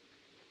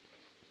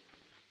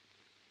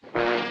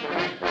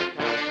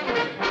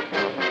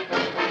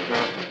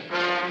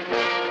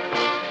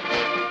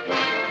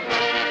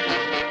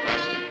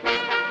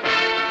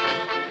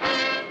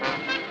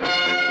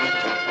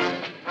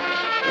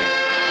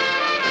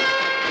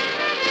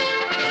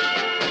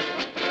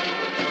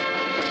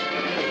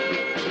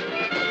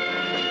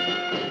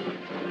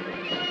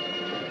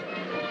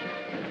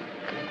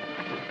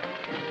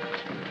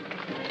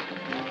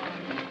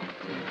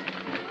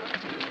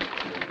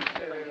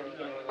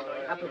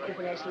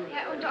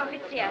 Und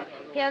Offizier,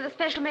 here are the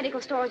special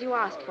medical stores you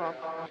asked for.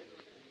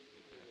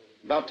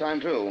 About time,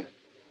 too.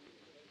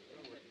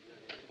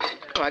 All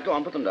right, go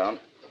on, put them down.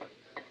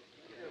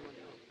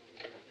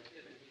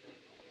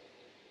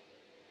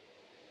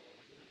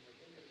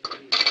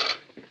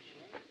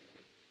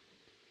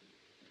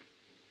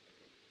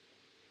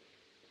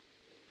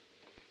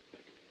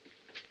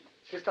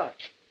 Sister,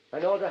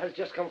 an order has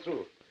just come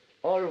through.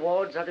 All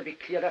wards are to be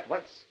cleared at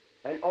once,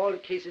 and all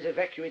cases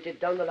evacuated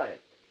down the line.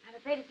 I'm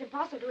afraid it's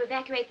impossible to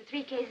evacuate the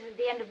 3 cases at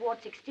the end of Ward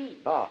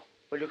 16. Ah,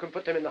 well, you can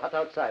put them in the hut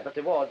outside, but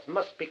the wards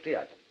must be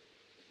cleared.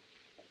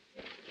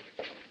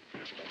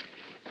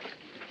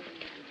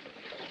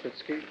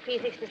 Spitsky?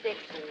 366.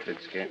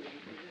 Spitsky.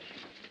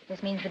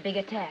 This means the big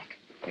attack.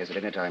 Yes, at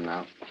any time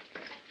now.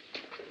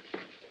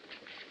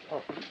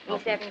 Oh.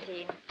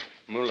 317.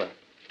 Muller.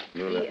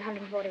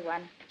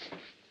 341.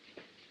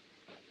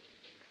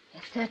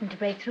 They're certain to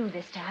break through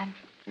this time.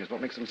 Yes, what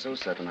makes them so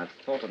certain? I've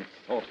thought and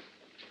thought.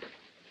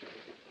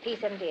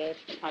 378.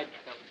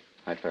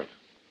 Heidfeld.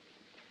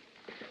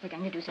 They're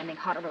going to do something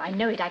horrible. I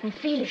know it. I can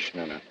feel it. Shh,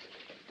 no.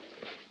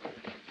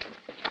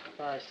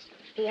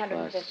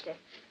 350.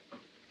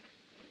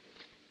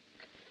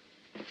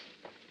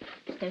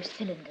 Those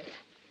cylinders.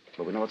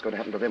 Well, we know what's going to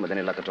happen to them with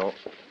any luck at all.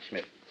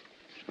 Schmidt.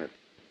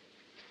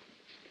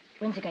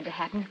 When's it going to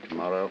happen?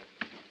 Tomorrow.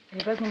 Have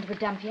you broken into the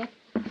dump yet?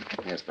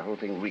 Yes, the whole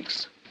thing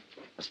reeks.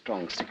 A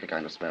strong, sickly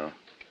kind of smell.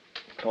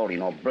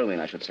 Chlorine or bromine,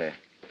 I should say.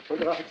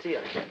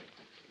 Unteroffizier.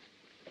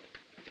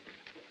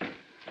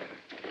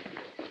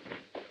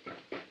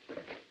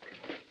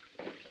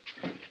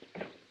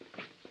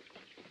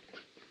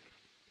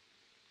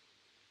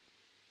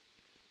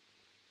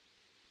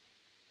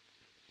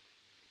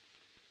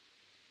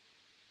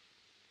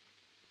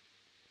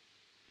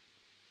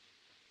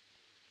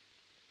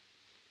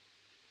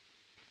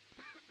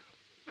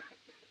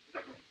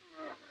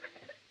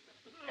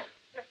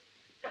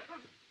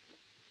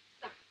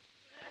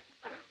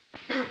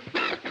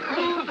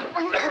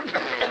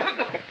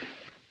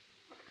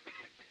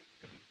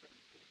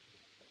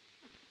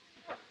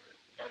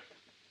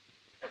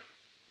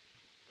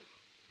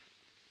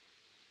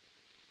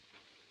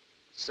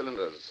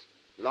 Cylinders.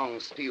 Long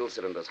steel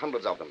cylinders,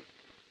 hundreds of them.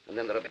 And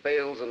then there are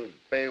bales and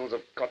bales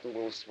of cotton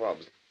wool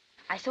swabs.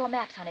 I saw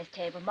maps on his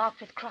table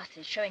marked with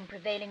crosses showing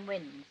prevailing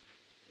winds.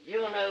 Do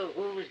you know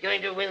who's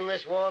going to win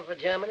this war for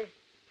Germany?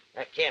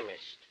 A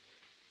chemist.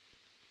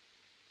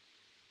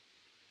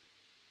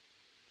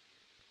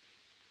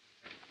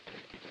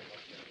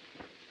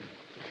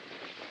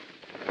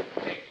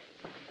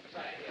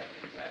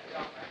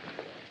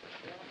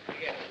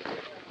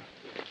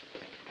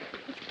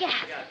 It's gas.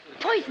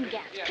 Poison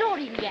gas.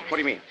 Chlorine gas. What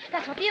do you mean?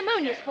 That's what the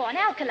ammonia's for. An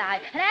alkali.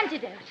 An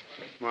antidote.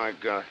 My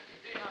God.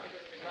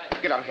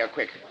 Get out of here,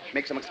 quick.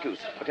 Make some excuse.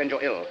 Pretend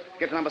you're ill.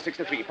 Get to number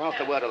 63. Pass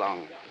the word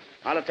along.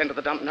 I'll attend to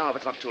the dump now if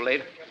it's not too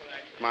late.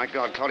 My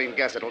God, chlorine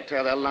gas, it'll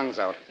tear their lungs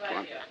out. Come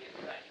on.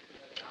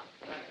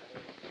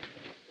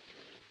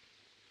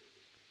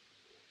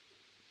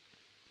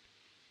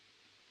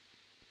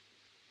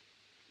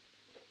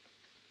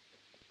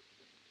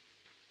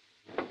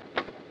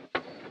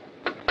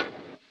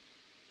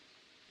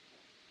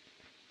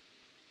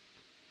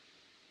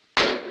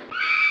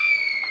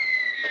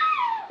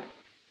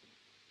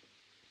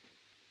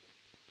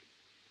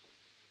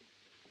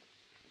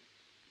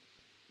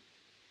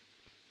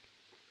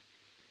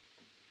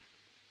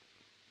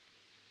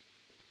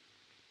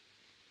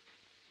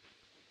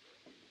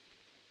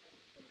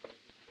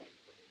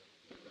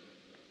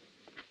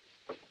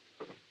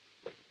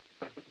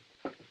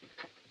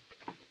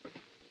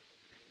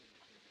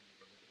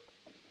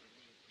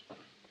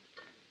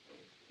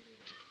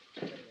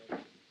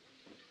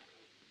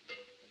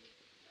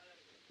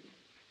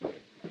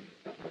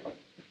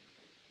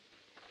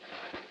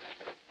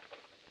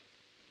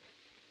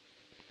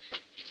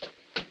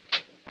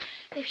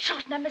 They've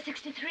shot number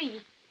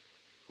 63.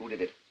 Who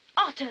did it?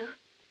 Otto. It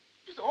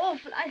was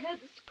awful. I heard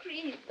the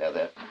scream.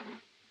 There.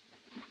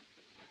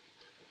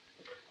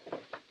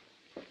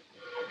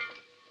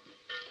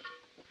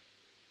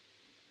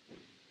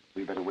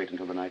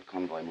 until the night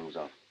convoy moves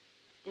off.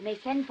 They may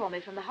send for me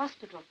from the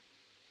hospital.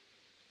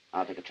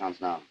 I'll take a chance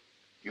now.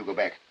 You go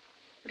back.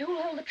 But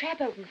who'll hold the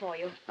trap open for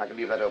you? I can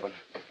leave that open.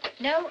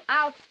 No,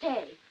 I'll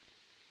stay.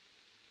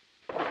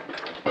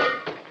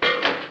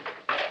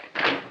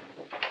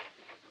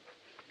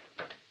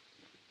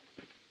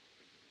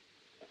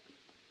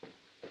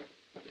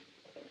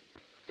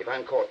 If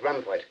I'm caught,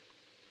 run for it.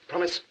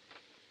 Promise?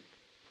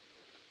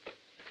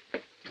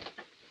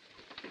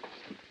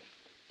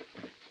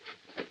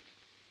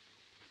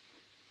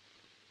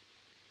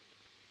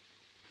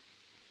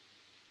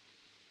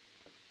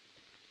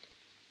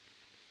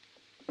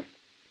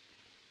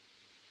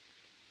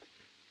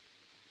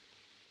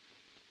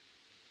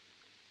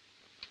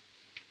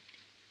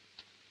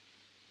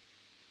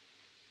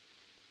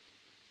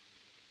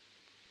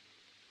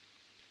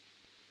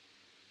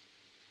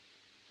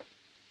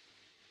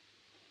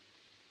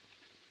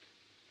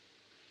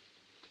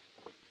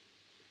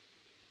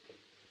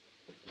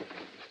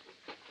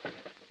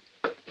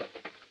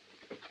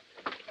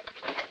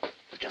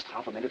 Just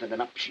half a minute and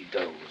then up she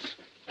goes.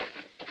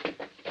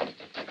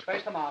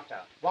 Where's the master?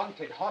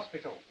 Wanted,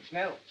 hospital.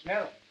 Schnell,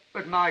 schnell.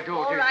 But my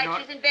daughter's All right,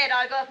 not... she's in bed.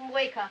 I'll go up and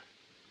wake her.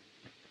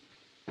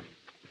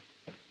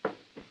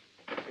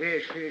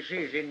 Yes,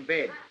 she's in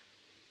bed.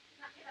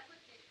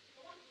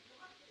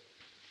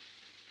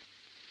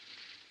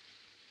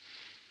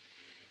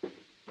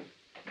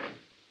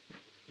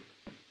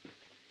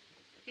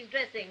 She's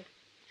dressing.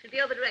 She'll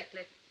be over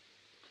directly.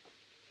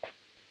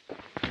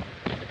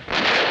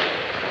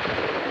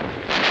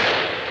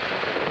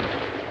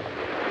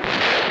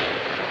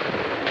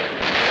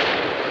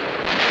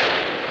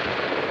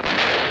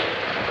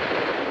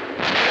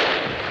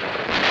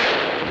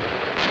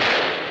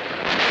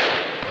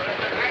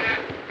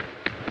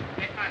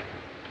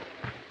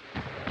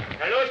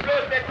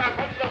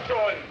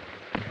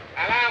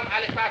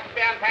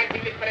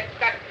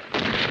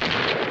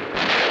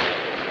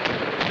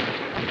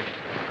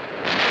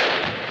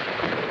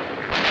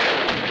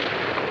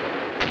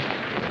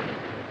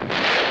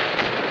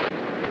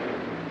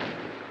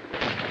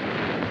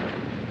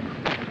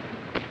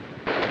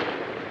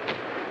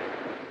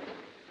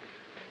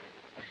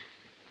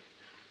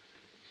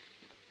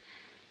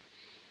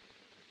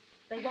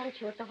 They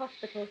want you at the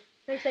hospital.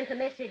 They sent a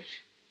message.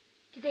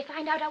 Did they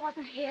find out I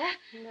wasn't here?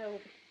 No.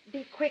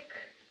 Be quick.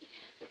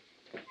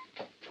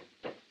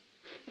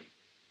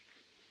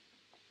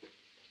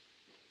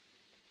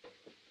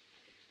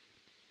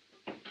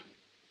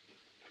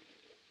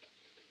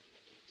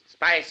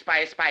 Spy.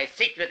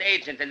 Secret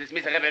agent in this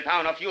miserable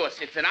town of yours.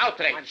 It's an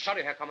outrage. I'm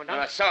sorry, Herr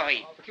Commandant.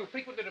 Sorry. But you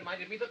frequently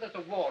reminded me that there's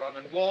a war on,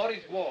 and war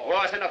is war.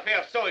 War is an affair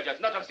of soldiers,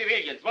 not of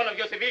civilians. One of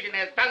your civilians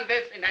has done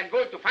this, and I'm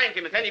going to find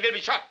him, and then he will be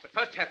shot. But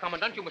first, Herr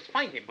Commandant, you must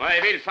find him. I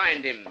will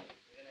find him.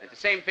 And the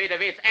same fate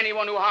awaits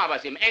anyone who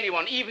harbors him.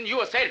 Anyone, even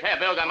yourself, Herr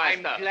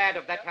Bürgermeister. I'm glad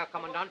of that, Herr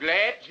Commandant.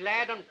 Glad?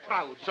 Glad and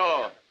proud.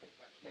 So,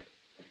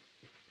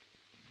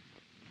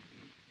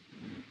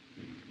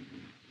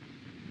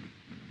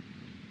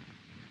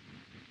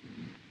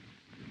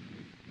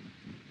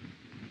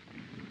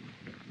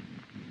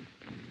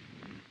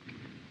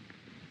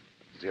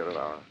 Zero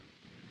hour.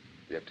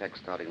 The attack's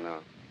starting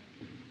now.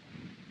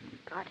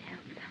 God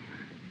help them.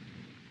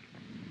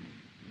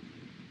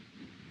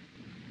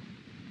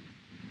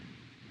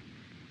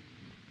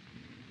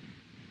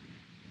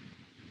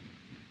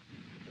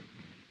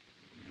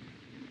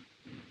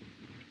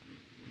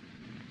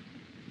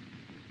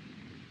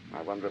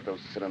 I wonder if those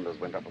cylinders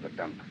went up with a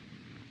dump.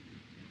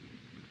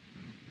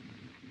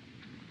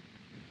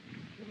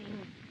 You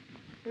mean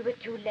we were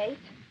too late?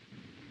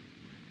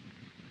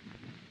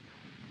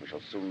 We shall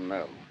soon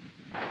know.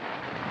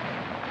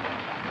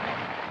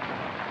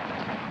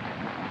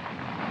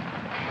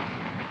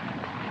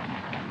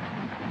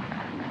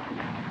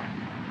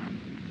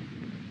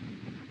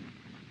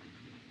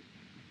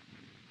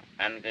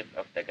 Angriff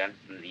auf der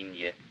ganzen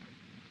Linie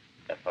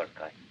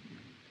erfolgreich.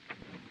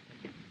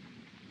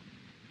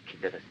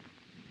 Kinder, das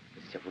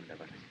ist ja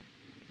wunderbar.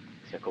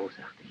 Das ist ja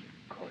großartig.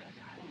 Kolossal.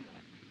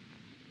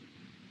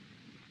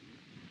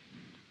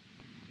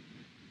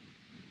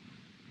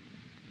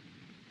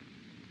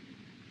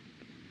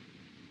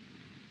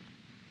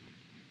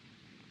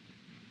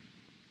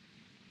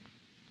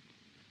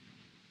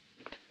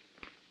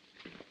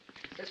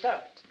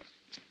 Sister,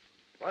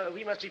 well,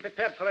 we must be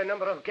prepared for a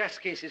number of gas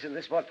cases in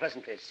this ward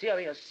presently.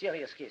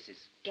 Serious cases.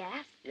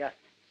 Gas? Yeah.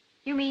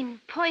 You mean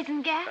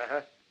poison gas?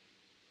 Uh-huh.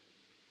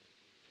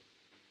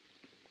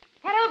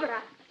 Herr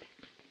Herbert,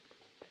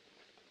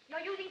 you're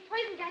using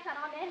poison gas on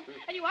our men,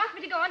 and you asked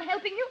me to go on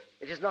helping you?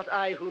 It is not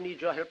I who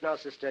need your help now,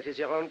 sister. It is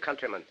your own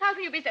countryman. How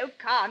can you be so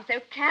calm, so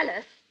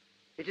callous?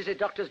 It is a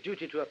doctor's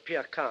duty to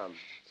appear calm.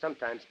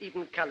 Sometimes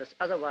even callous.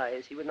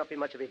 Otherwise, he would not be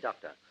much of a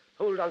doctor.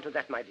 Hold on to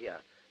that, my dear.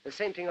 The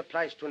same thing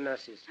applies to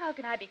nurses. How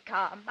can I be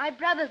calm? My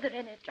brothers are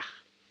in it.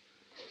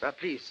 Now,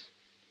 please,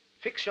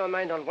 fix your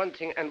mind on one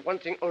thing and one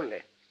thing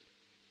only.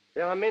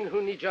 There are men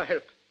who need your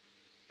help.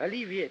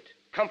 Alleviate,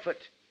 comfort,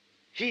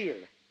 heal.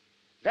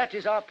 That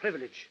is our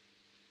privilege.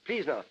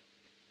 Please now.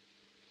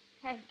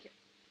 Thank you.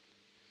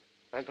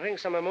 And bring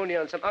some ammonia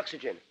and some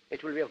oxygen.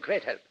 It will be of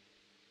great help.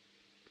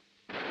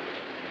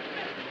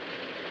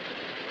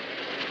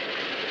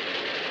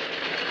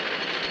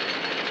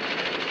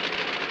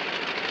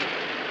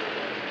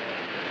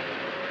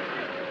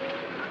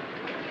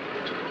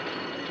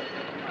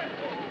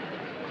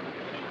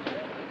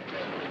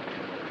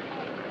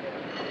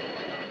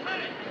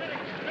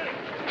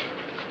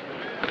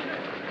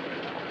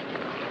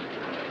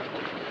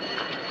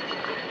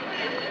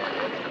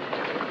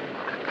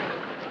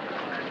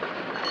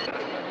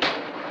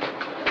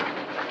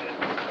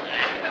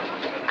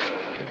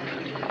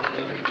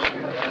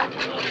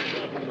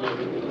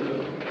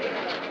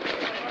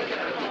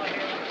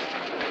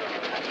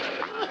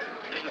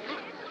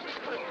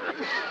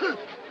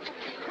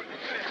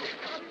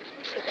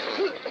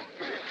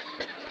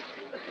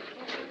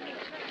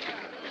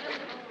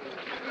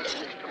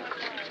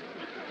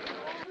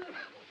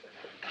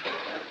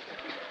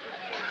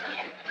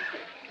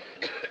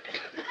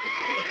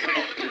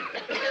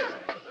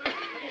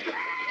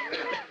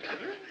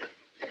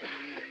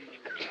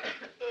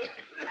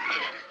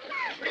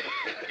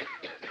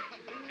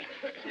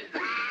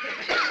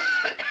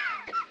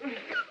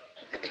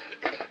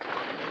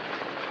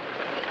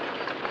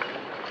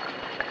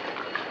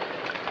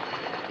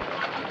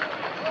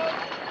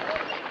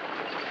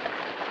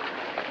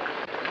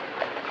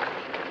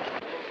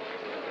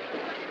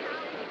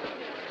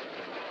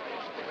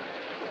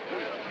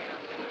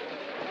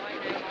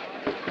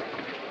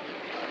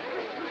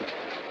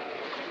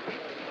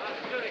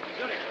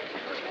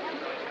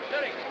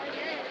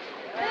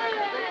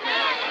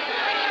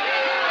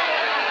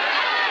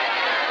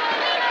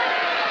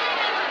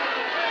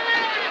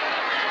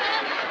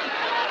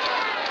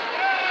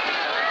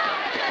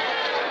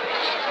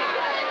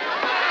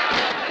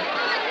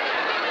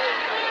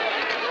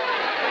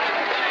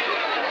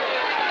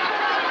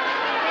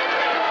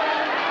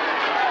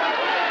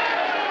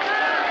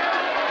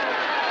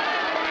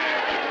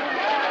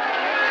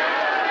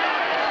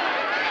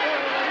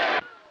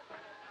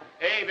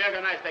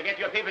 Bürgermeister, get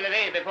your people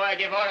away before I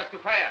give orders to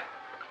fire.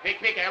 Quick,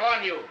 quick, I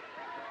warn you.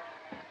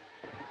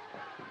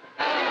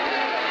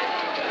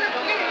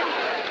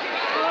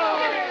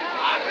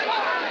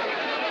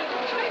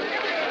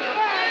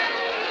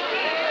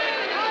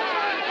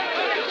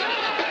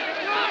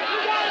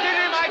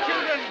 Steady, my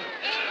children.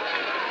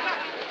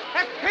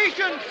 Have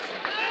patience.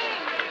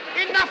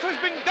 Enough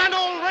has been done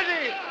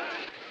already.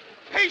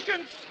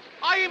 Patience,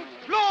 I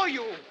implore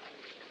you.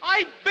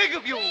 I beg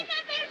of you.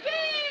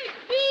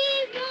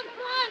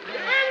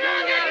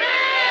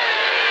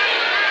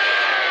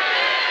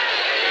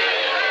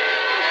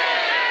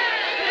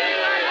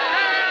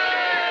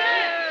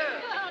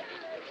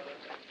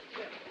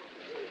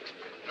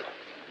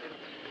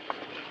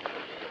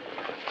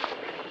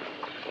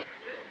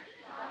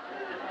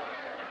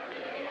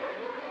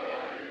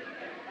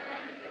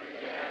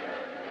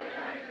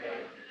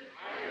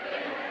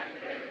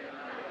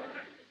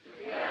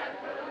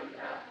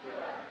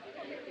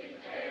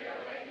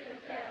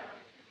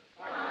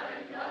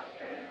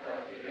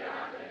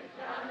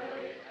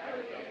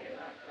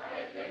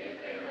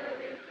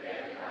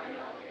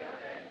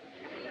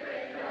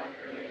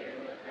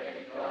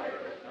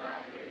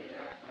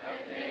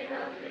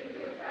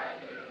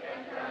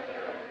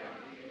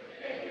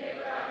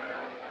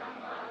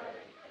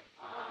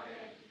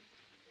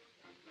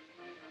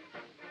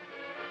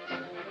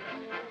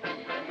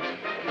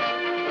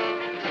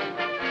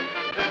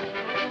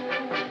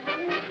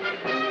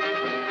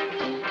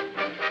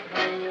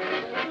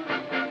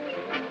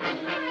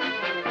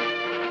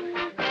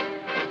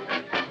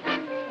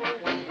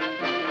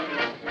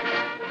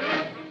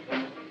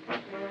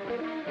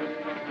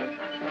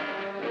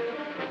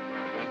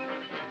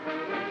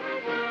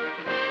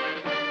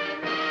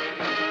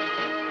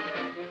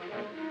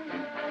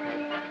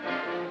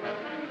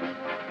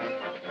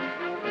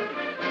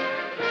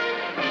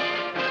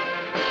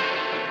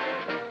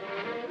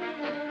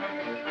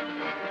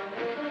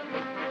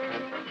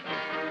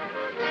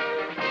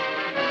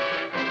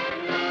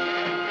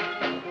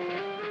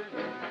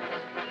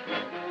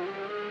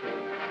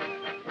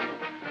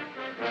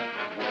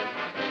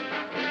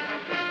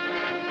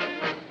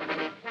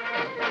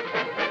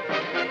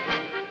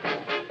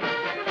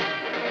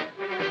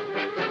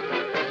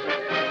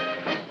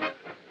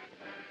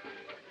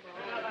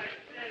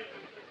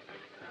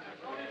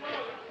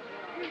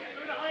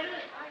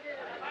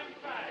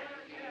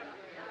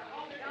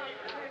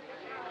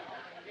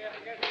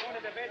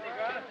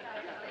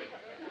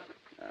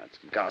 It's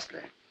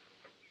ghastly.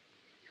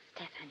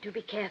 Stefan, do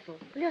be careful.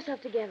 Pull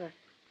yourself together.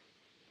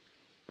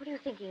 What are you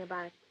thinking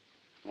about?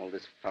 All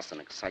this fuss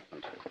and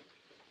excitement.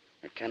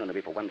 It can only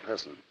be for one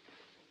person.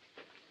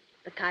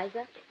 The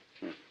Kaiser?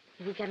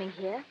 Is he coming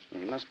here?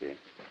 He must be.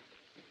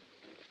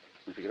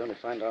 If we could only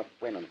find out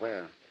when and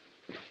where.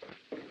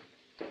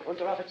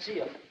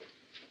 Unteroffizier.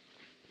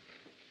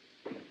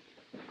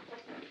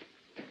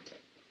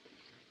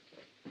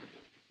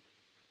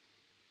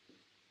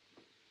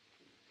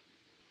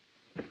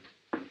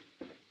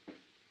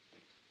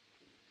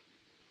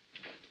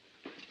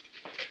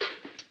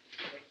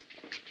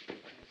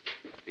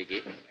 Wie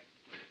geht's?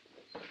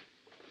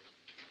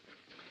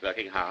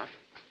 Working hard?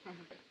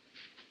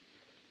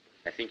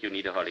 I think you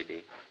need a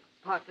holiday.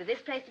 What, with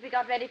this place to be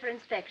got ready for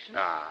inspection?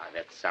 Ah,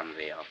 that's some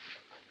way off.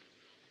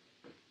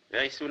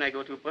 Very soon I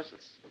go to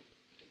Brussels.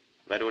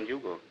 Why don't you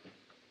go?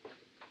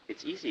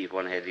 It's easy if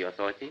one has the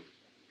authority.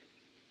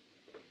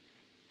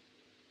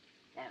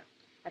 No,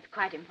 that's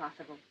quite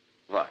impossible.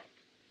 Why?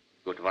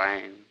 Good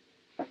wine,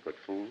 good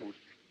food,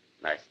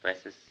 nice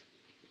dresses.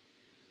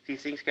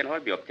 These things can all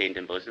be obtained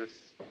in Brussels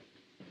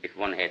if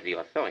one has the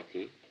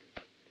authority.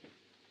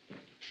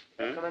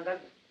 Commandant?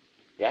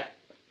 Yeah?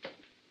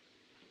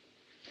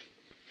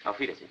 Auf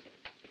Wiedersehen.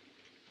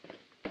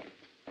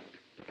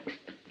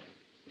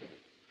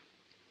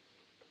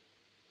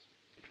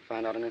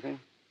 Find out anything?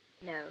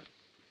 No,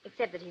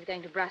 except that he's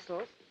going to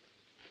Brussels.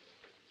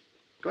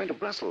 Going to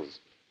Brussels?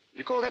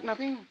 You call that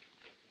nothing?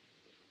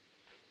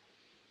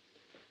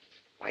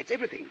 Why, it's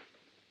everything.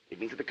 It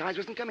means that the Kaiser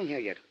isn't coming here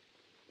yet.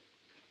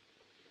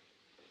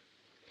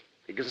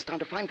 It gives us time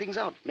to find things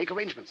out, make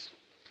arrangements.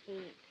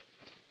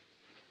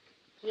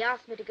 He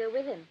asked me to go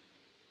with him.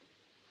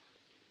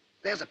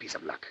 There's a piece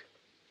of luck.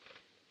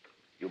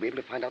 You'll be able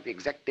to find out the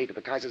exact date of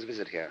the Kaiser's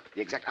visit here,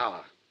 the exact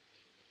hour.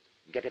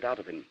 Get it out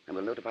of him, and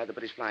we'll notify the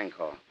British Flying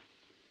Corps.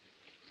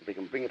 If we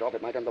can bring it off,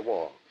 it might end the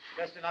war.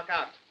 Just to knock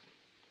out.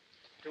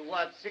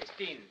 Towards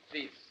 16,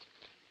 please.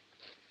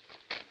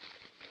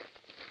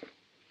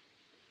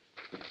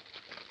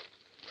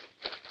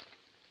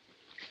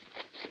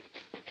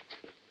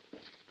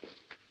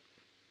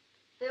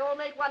 They all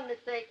make one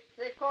mistake.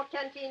 They've caught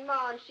Canteen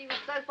Ma, and she was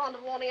so fond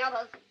of warning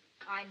others.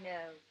 I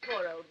know.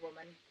 Poor old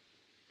woman.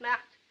 Matt,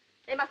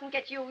 they mustn't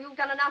get you. You've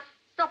done enough.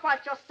 Stop while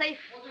you're safe.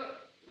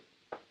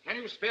 Can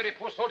you spare a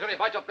poor soldier a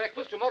bite of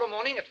breakfast tomorrow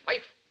morning at 5?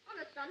 On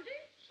a Sunday?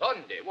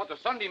 Sunday? What does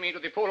Sunday mean to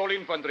the poor old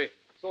infantry?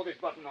 Sew this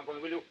button,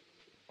 Uncle, will you?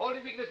 All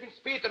the week there's been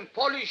spit and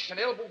polish and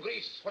elbow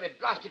grease for a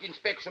blasted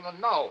inspection, and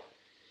now,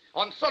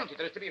 on Sunday,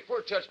 there is to be a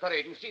full church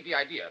parade. You see the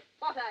idea.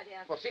 What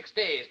idea? For 6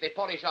 days, they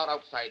polish our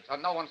outsides,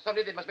 and now on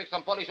Sunday they must make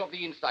some polish of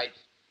the insides.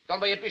 Done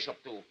by a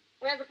bishop, too.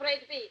 Where's the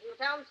parade to be? In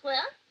the town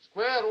square?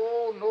 Square?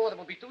 Oh, no, that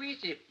would be too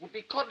easy. It would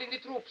be coddling the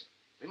troops.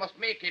 We must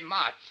make a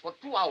march for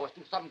 2 hours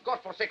to some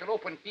godforsaken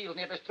open field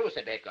near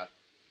Strusebeker.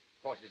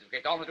 Of course, it is a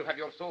great honor to have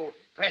your soul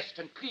dressed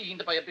and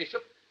cleaned by a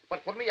bishop,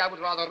 but for me, I would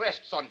rather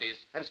rest Sundays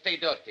and stay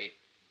dirty.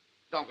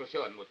 Danke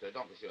schön, Mutter,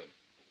 danke schön.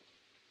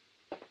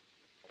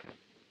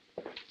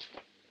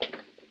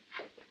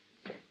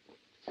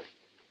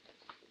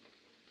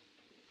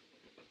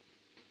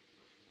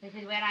 This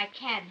is where I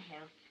can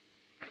help.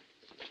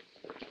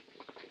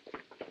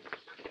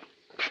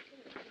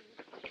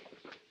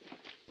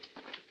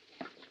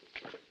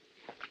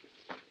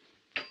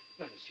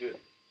 Monsieur.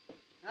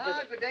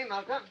 Ah, good day,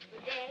 Malta.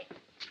 Good day.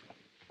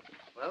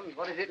 Well,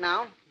 what is it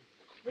now?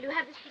 Will you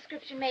have this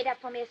prescription made up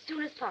for me as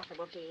soon as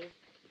possible, please?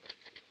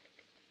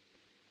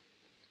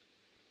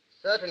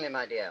 Certainly,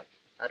 my dear.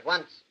 At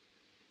once.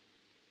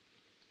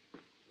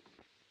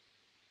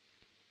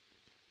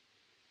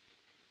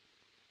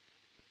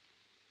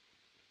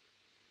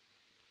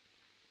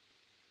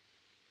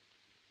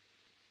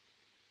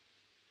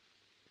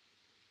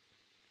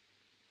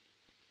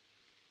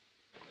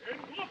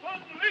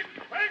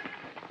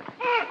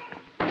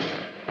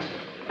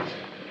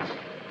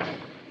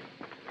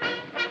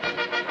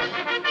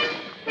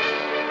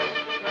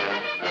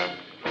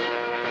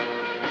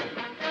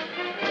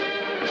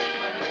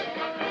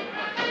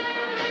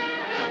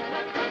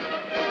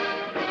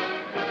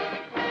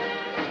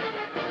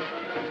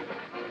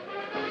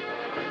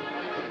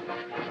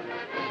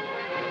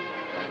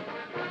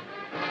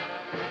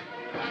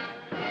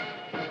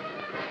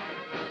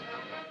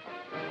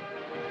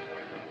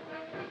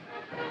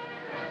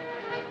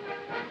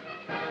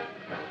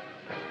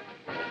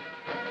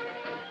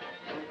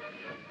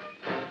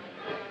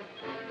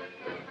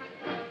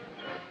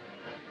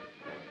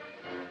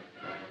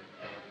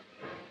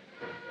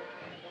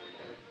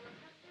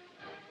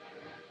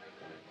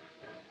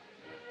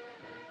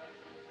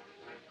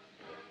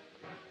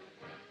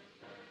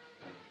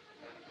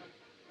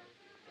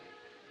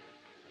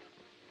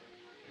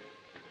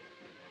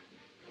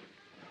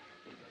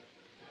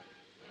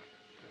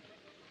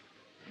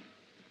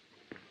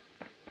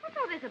 What's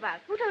all this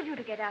about? Who told you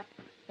to get up?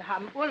 Wir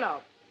haben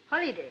Urlaub.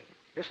 Holiday.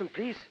 Listen,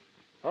 please.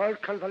 All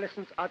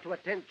convalescents are to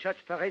attend church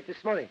parade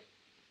this morning.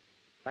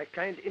 By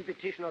kind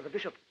invitation of the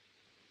bishop.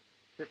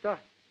 Sister,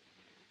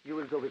 you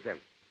will go with them.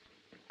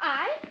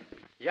 I?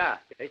 Yeah,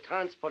 a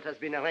transport has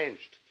been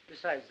arranged.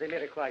 Besides, they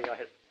may require your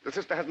help. The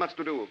sister has much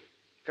to do.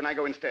 Can I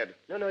go instead?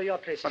 No, your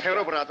place But is Herr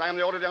here. Oberarzt, I am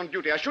the orderly on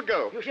duty. I should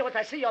go. You hear what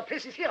I say? Your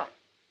place is here.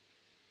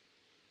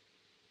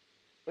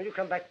 When you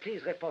come back,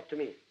 please report to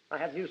me. I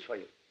have news for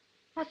you.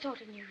 What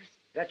sort of news?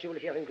 That you will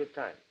hear in good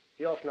time.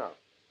 Be off now,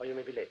 or you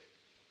may be late.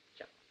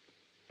 Ciao.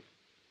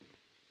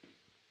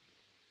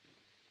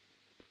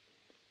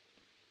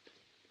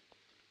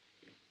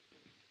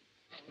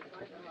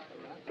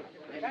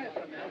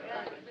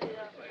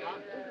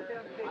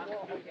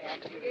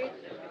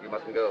 You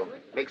mustn't go.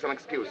 Make some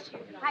excuse.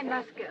 I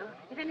must go.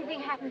 If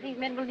anything happens, these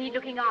men will need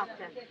looking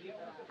after.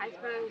 I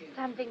suppose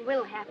something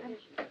will happen.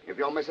 If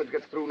your message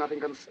gets through, nothing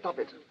can stop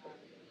it.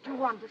 Do you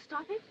want to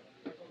stop it?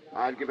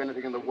 I'd give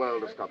anything in the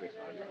world to stop it.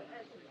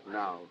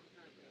 Now.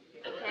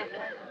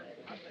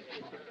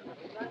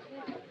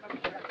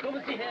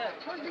 Kommen Sie her!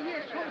 Kommen Sie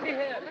her! Kommen Sie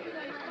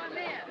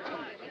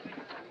her!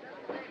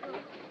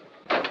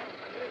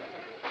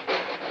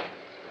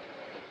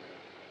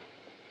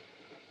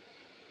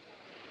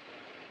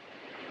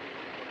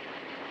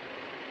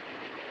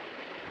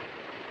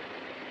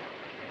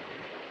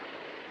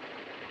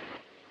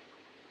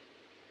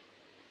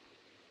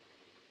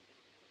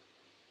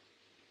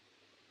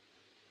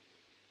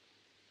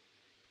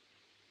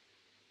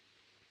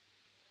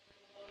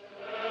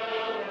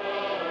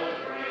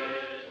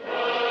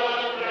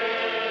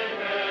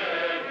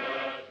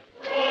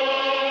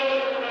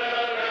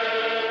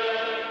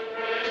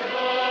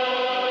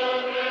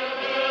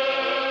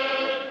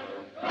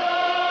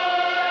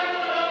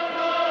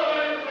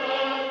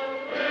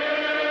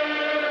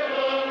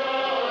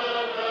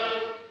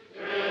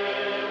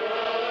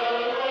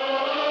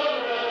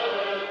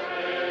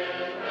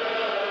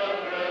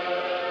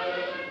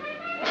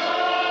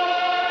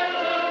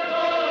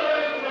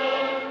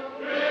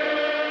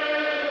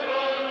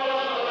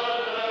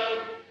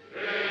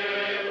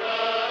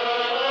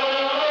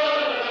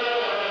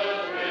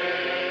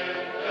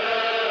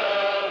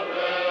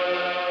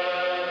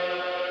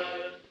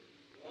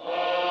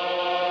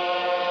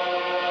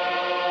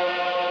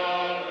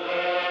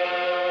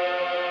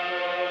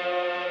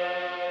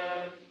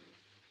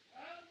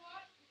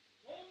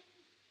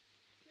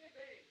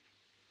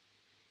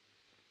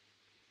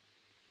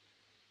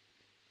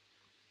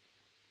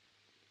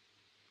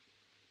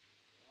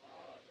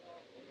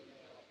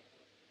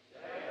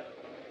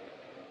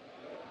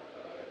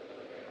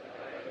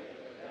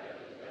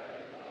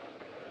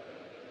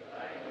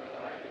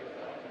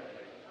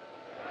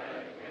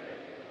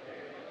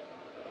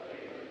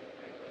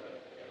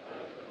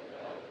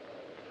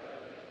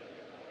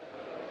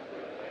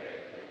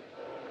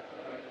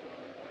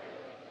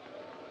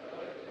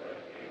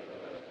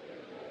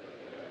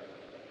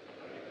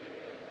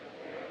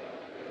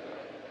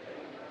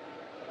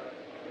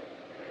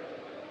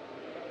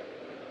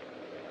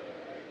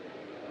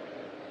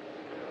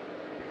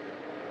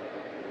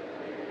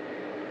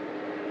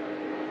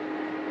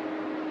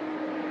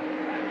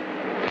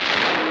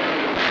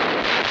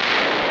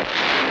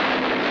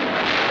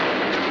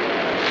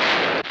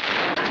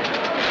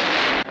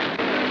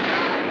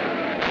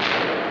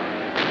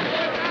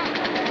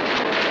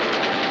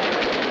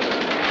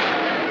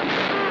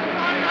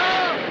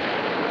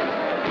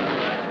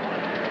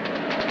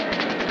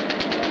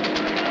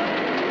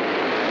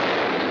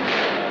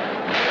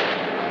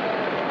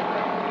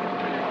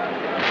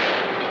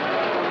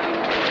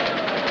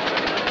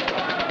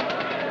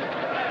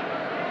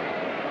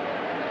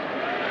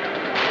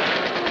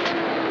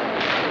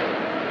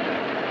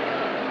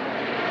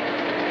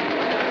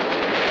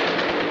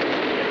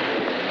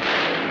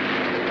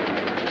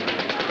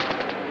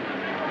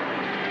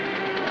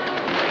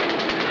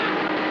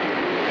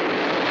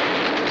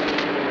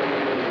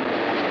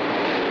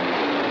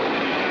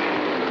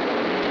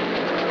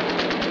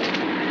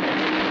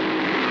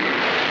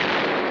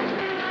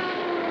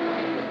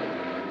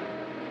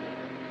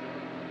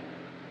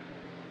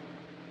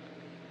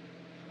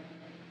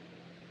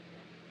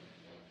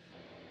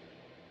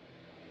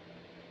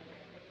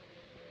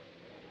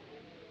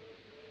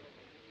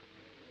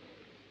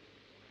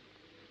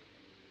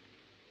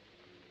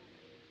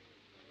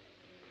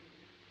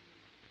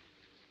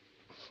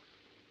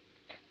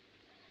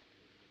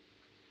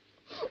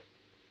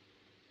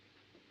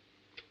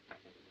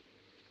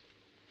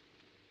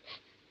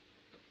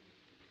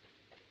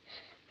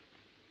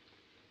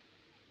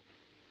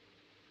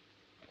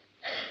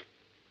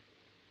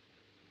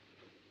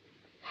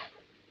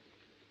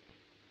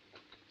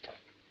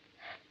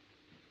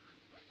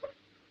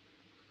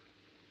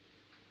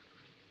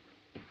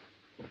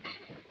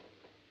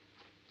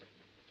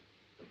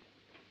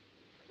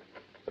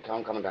 The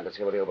town commandant is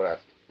here with the Herbert.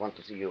 Wants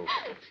to see you.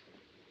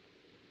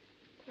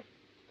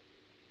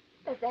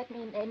 Does that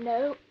mean they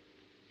know?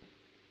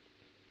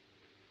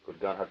 Good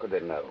God, how could they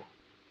know?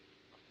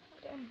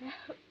 I don't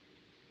know.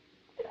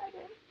 But I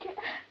don't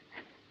care.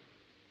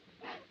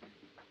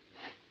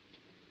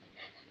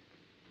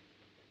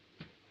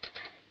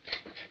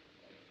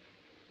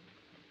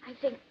 I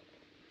think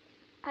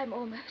I'm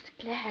almost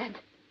glad.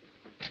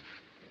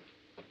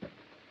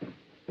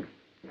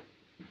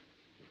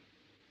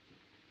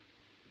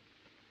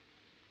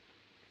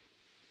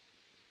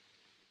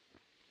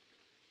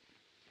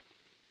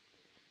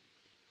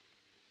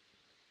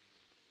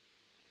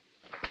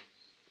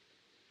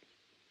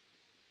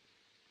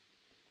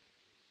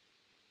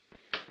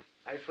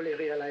 I fully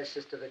realize,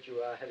 sister, that you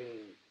are having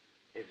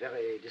a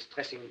very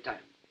distressing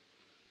time.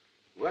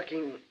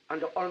 Working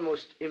under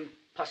almost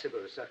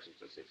impossible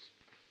circumstances.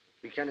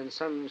 We can, in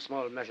some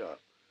small measure,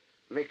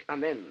 make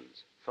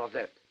amends for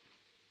that.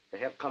 The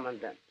Herr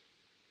Commandant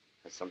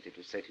has something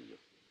to say to you.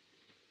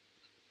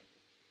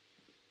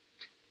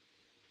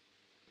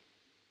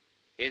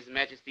 His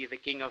Majesty the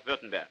King of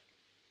Württemberg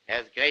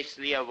has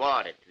graciously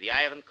awarded the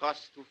Iron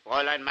Cross to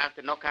Fräulein Marthe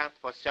Cnockhaert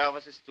for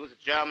services to the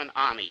German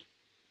army.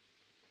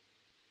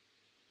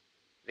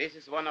 This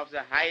is one of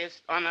the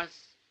highest honors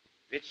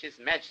which His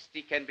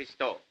Majesty can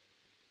bestow.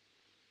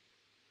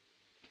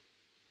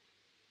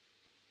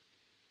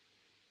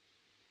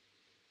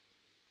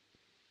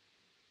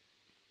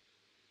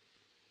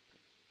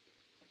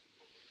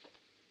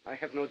 I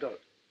have no doubt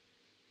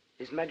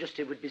His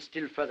Majesty would be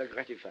still further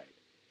gratified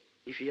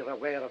if he were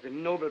aware of the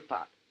noble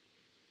part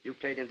you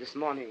played in this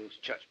morning's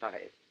church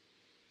parade.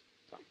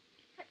 So.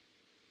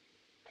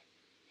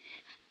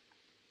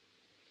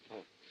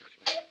 Oh.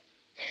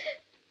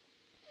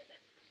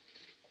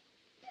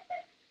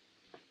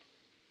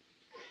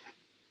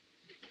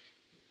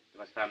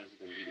 Was haben Sie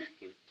denn, liebes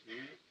Kind?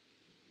 Hm?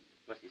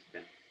 Was ist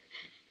denn?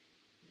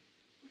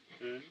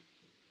 Hm?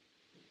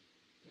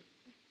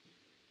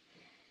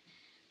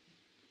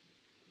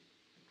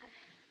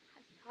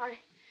 I'm sorry.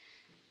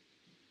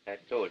 I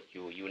told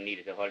you you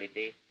needed a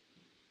holiday.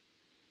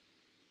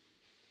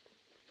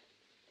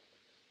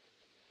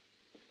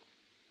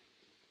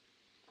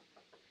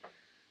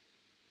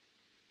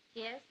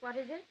 Yes, what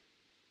is it?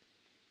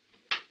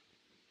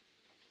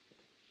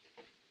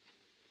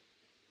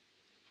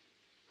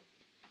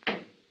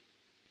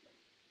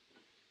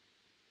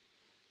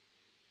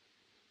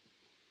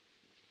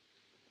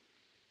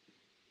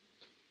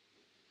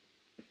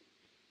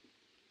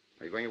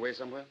 Are you going away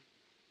somewhere?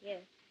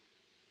 Yes,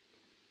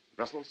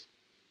 Brussels?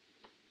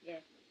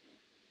 yes,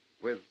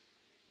 With?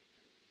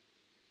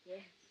 yes.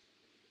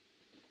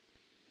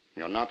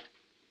 You're not?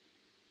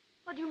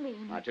 What do you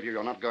mean? I tell you,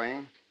 you're not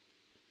going.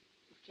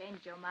 You've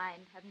changed your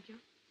mind, haven't you?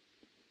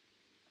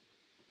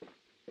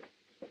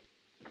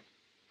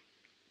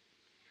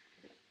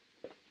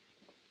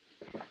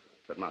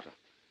 But, Martha,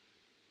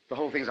 the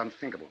whole thing's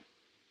unthinkable.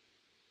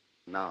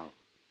 Now.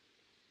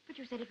 But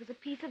you said it was a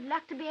piece of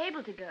luck to be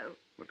able to go.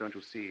 Well, don't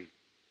you see?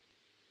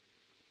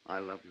 I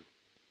love you.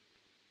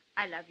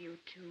 I love you,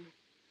 too.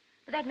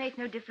 But that makes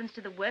no difference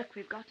to the work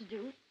we've got to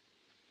do.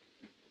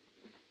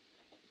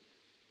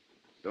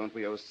 Don't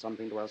we owe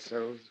something to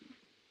ourselves?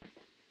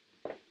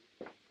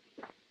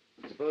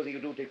 Supposing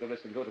you do take the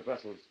risk and go to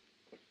Brussels,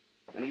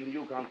 and even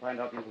you can't find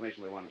out the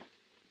information we want.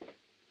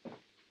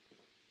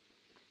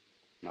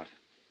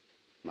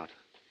 Not.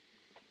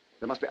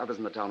 There must be others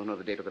in the town who know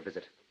the date of the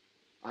visit.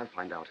 I'll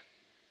find out.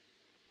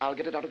 I'll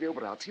get it out of the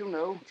Oberarzt. He'll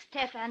know.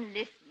 Stefan,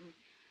 listen.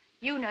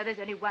 You know there's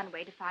only one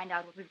way to find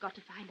out what we've got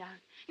to find out.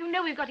 You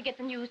know we've got to get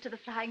the news to the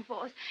flying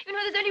force. You know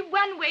there's only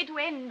one way to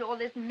end all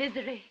this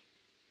misery.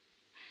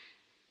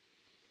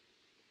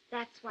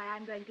 That's why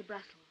I'm going to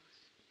Brussels.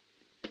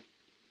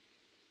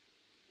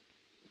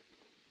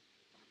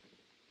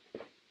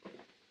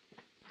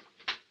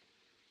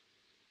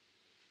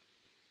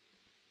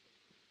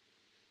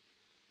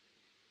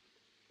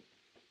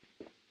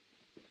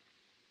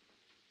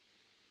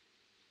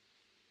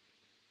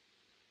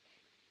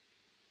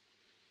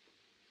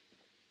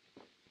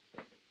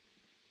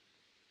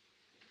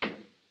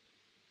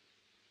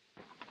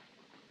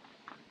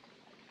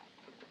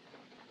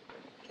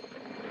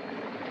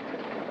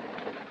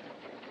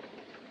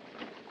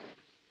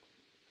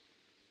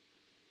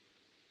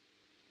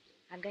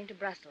 I'm going to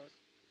Brussels,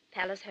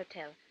 Palace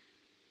Hotel.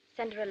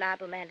 Send a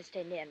reliable man to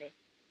stay near me.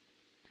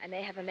 I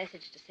may have a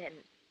message to send.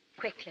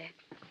 Quickly.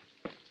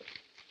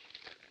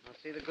 I'll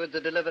see the goods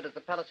are delivered at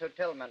the Palace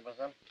Hotel,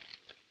 mademoiselle.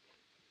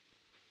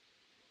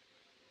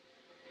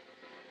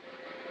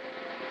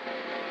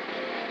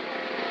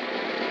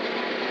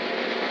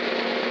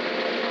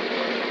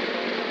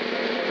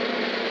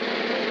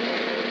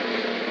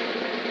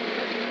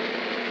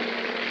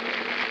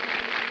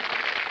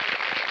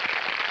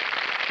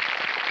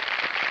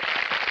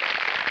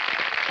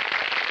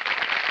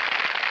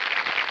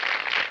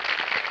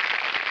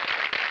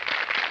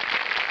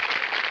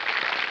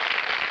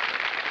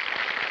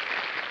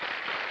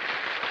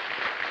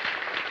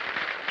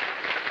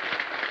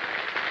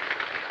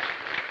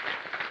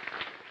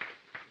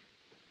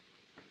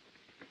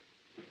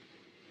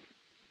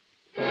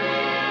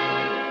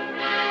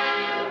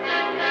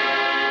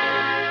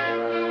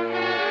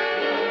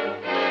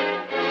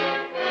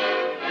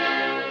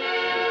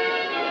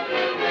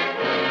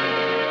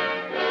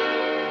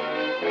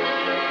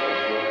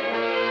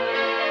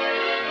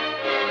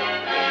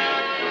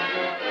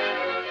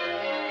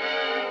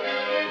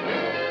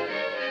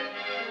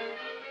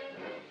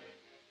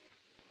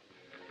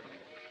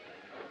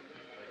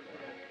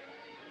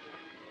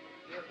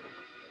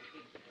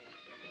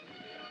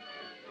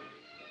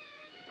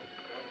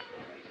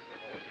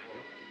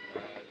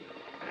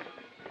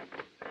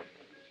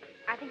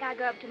 I think I'll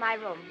go up to my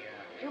room.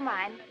 Do you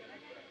mind?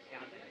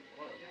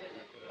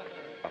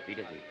 Auf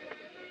Wiedersehen.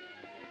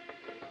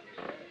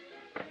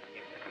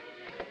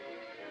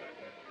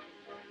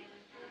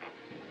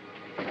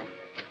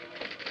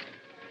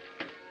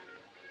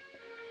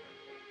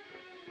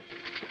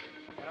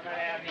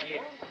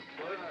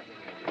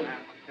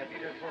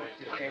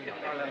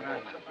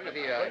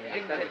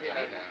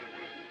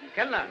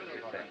 Kenner.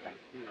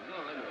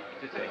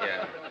 Sitzen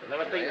hier.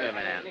 Wat drinken we,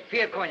 meneer?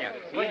 4 cognac.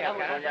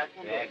 Cognac,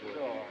 hè? Sehr gut.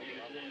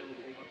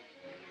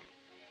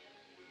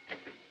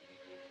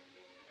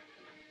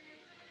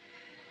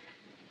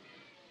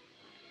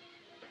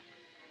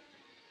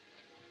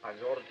 I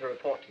was ordered to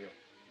report to you.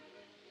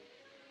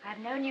 I have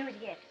no news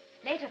yet.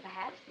 Later,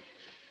 perhaps.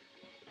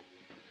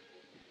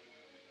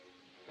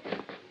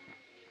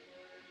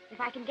 If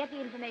I can get the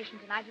information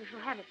tonight, you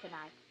shall have it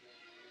tonight.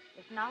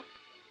 If not,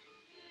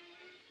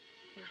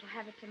 you shall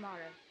have it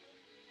tomorrow.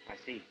 I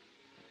see.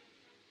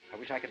 I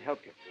wish I could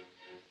help you.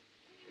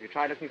 Will you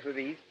try looking through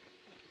these?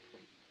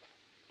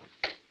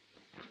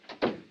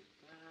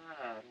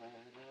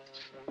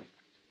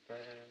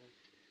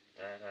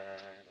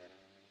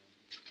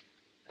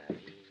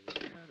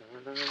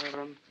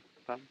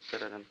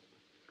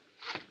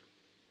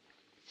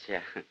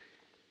 Tja,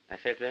 I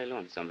felt very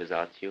lonesome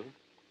without you.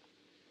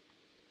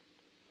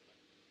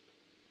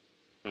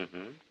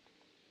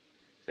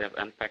 They have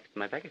unpacked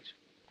my baggage.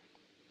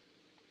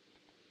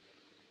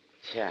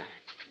 Tja.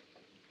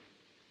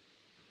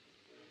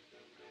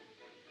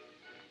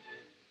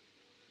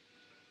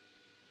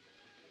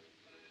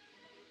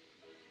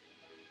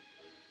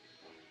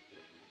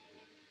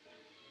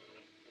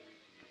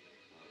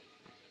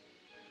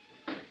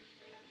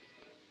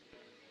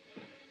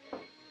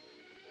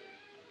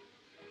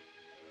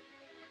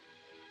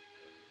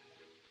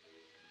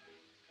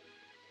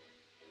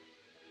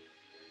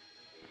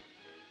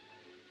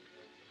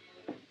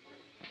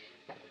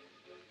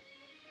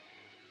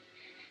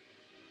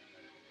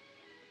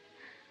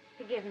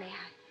 Forgive me.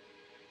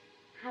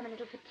 I'm a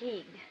little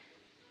fatigued.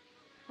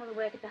 All the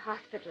work at the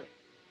hospital,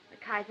 the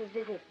Kaiser's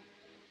visit.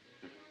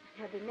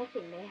 He'll be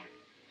missing me.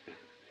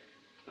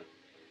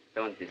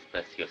 Don't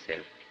distress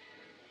yourself.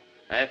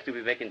 I have to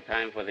be back in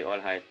time for the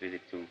All-Highest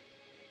visit, too.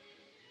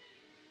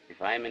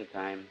 If I'm in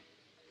time,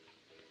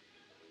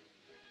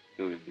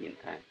 you will be in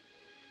time.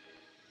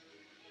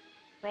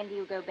 When do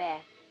you go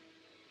back?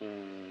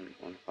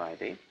 On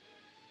Friday.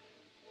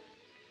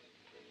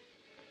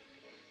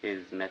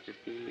 His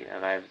Majesty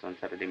arrives on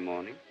Saturday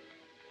morning.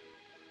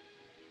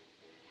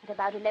 At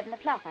about 11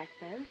 o'clock, I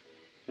suppose.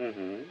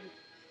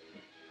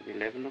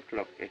 11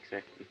 o'clock,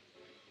 exactly.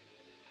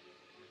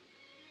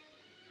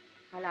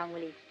 How long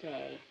will he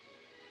stay?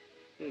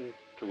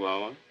 2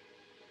 hours,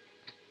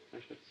 I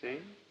should say.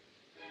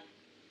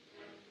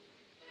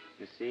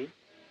 You see, you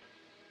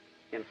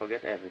can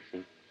forget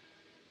everything,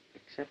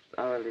 except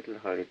our little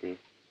holiday.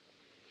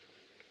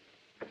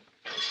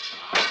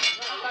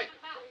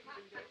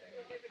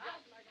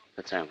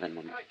 Verzeihung, einen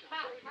Moment.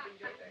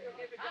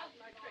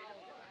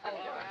 Was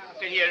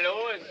ist denn hier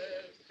los?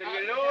 Was ist denn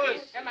hier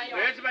los?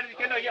 Hören Sie mal, Sie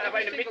können doch hier, aber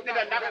mitten in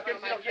der Nacht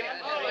können Sie doch hier...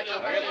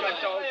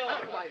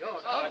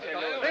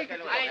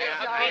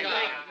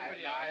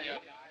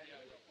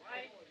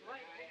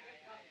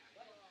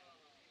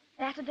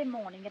 Saturday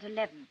morning at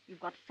 11.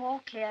 You've got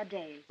 4 clear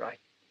days. Right.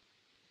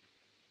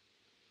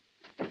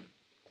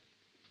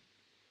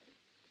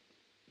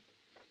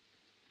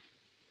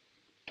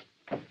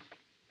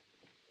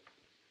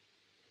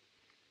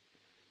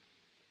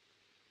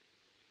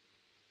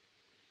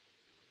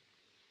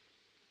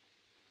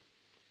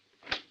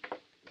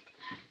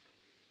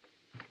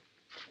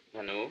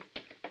 Nanu,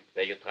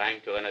 were you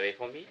trying to run away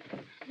from me?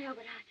 No,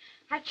 but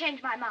I've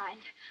changed my mind.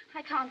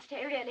 I can't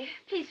stay, really.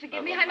 Please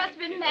forgive me. I must have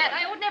been mad.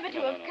 I ought never to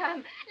have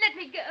come. Let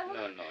me go.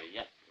 No,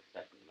 yes,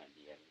 certainly, my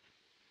dear.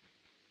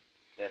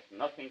 There's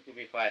nothing to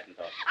be frightened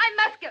of. I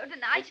must go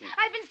tonight. Listen.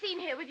 I've been seen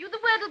here with you. The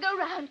word will go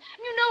round.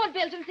 You know what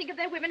Belgians think of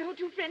their women who are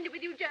too friendly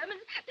with you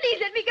Germans. Please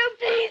let me go.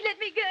 Please let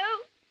me go.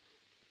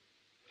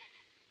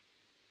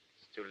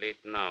 It's too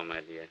late now,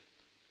 my dear.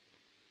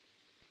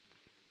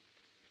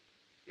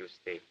 You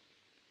stay.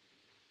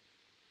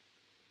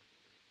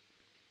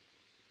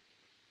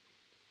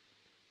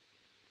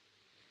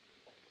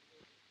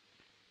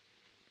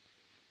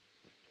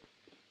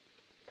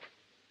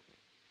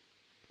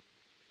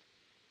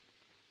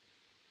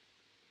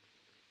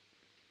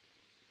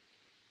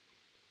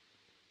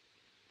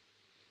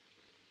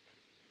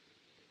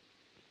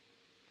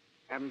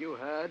 Haven't you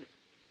heard?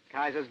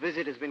 Kaiser's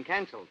visit has been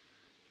cancelled.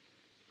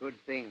 Good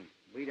thing.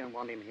 We don't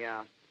want him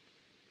here.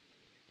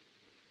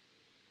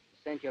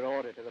 Sent your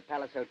order to the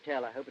Palace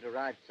Hotel. I hope it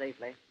arrived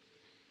safely.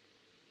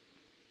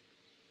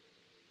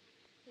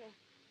 Yes.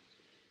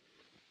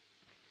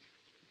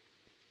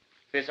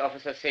 This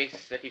officer says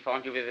that he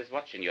found you with his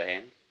watch in your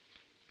hand.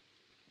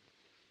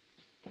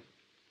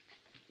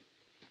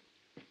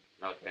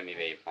 Now tell me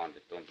where you found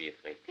it. Don't be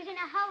afraid. It's in a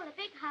hole, a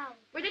big hole.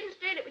 We didn't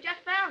steal it. We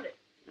just found it.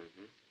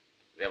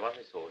 Where was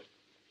his hole?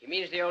 He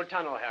means the old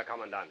tunnel, Herr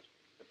Commandant.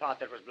 The part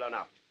that was blown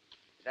up.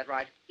 Is that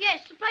right?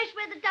 Yes, the place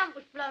where the dump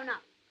was blown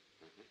up.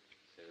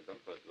 So the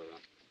dump was blown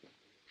up.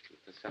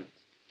 Interessant.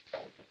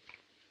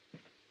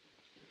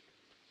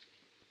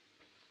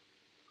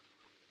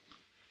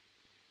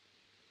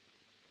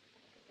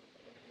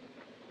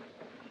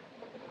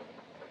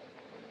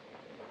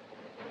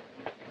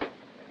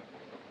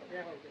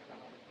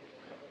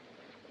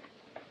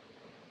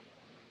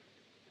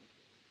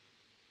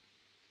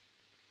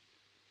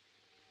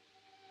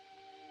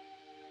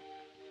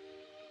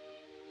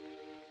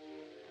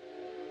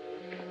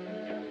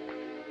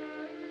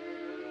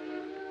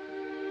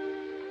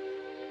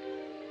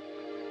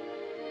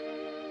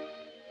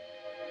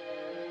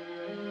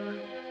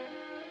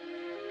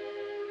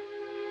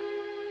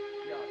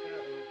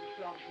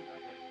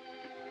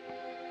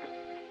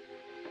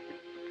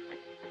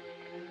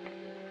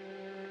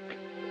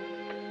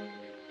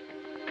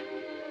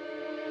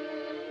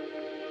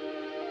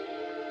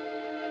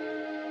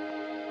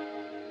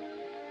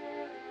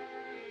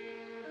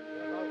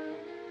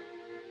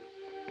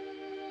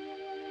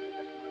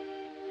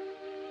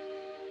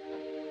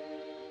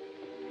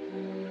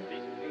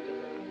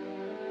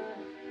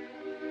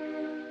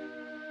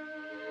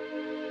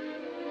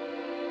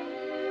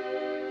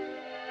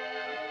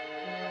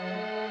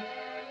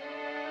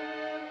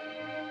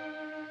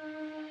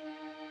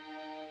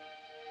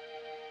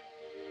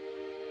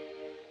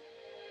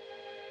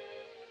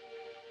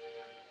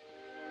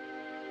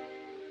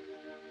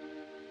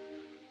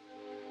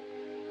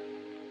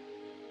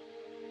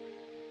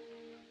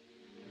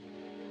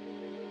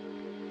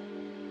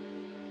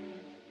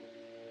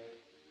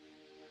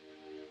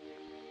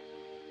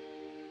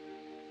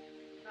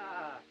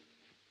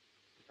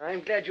 I'm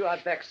glad you are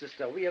back,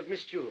 sister. We have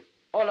missed you.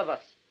 All of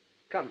us.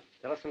 Come,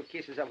 there are some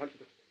cases I want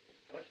to...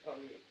 What for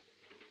me?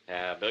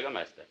 Herr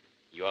Bürgermeister,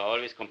 you are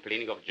always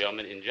complaining of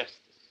German injustice.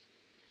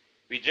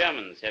 We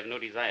Germans have no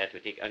desire to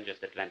take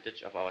unjust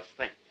advantage of our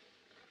strength.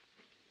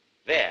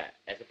 There,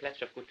 as a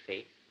pledge of good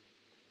faith,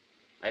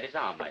 I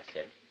disarm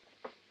myself.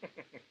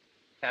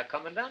 Herr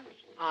Commandant,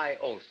 I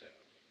also.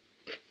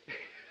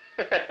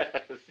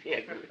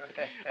 Sehr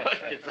gut.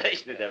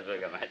 Ausgezeichnet, Herr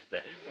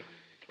Bürgermeister.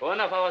 One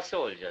of our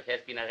soldiers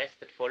has been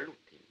arrested for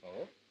looting.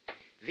 Oh?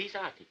 These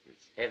articles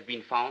have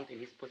been found in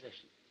his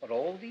possession. But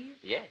all these?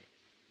 Yes.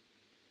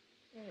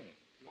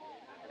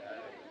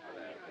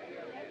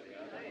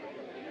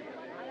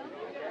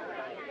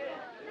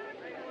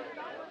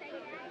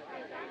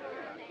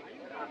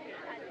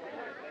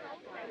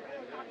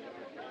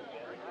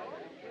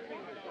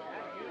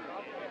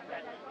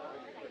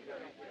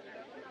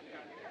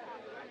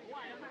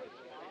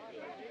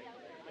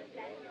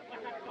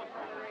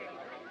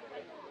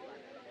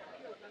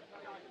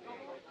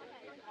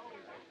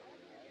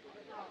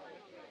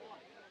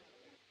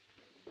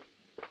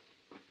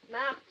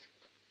 Mount,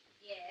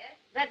 Yes?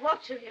 that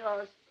watch of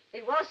yours,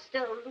 it was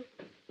stolen.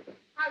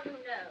 How do you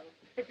know?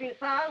 It's been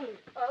found.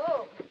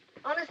 Oh,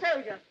 on a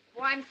soldier.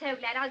 Oh, I'm so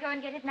glad. I'll go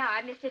and get it now.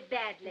 I missed it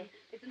badly.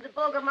 It's in the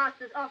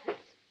Burgomaster's office.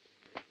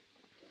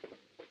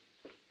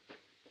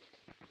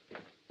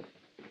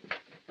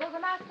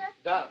 Burgomaster?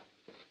 Da.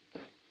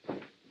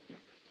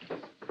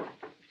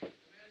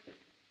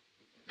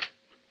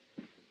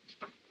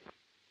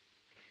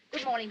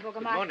 Good morning,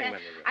 Burgomaster. Good morning,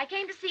 Mademoiselle. I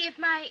came to see if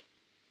my...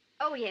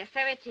 Oh, yes, so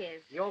it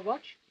is. Your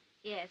watch?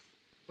 Yes.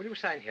 Will you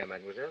sign here,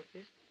 mademoiselle,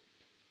 please?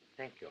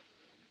 Thank you.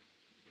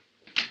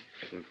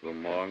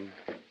 Guten Morgen.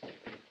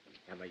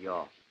 Herr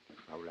Major,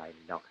 Fräulein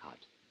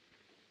Cnockhaert.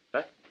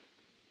 Was?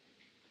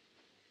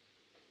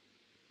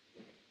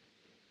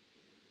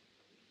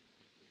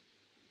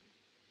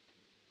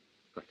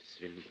 Gottes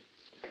Willen.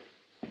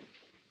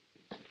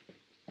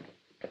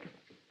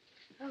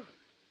 Oh.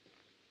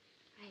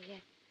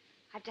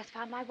 I've just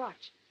found my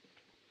watch.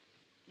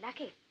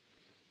 Lucky.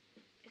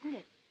 Isn't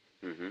it?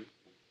 Mm-hmm.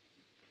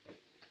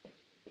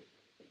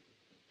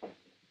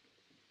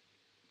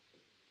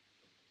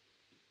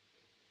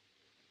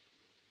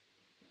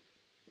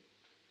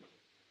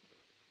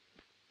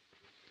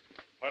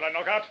 Fräulein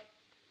Cnockhaert,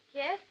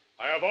 Yes?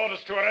 I have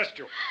orders to arrest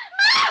you.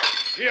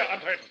 Hier,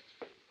 antreten.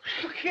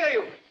 Look here,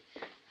 you.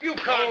 You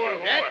can't Los,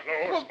 do that.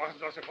 los, machen Sie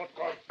das sofort,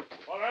 Korb.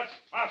 Vorwärts,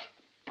 marsch.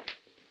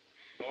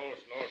 Los,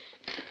 los.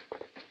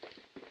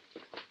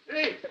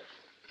 Hey.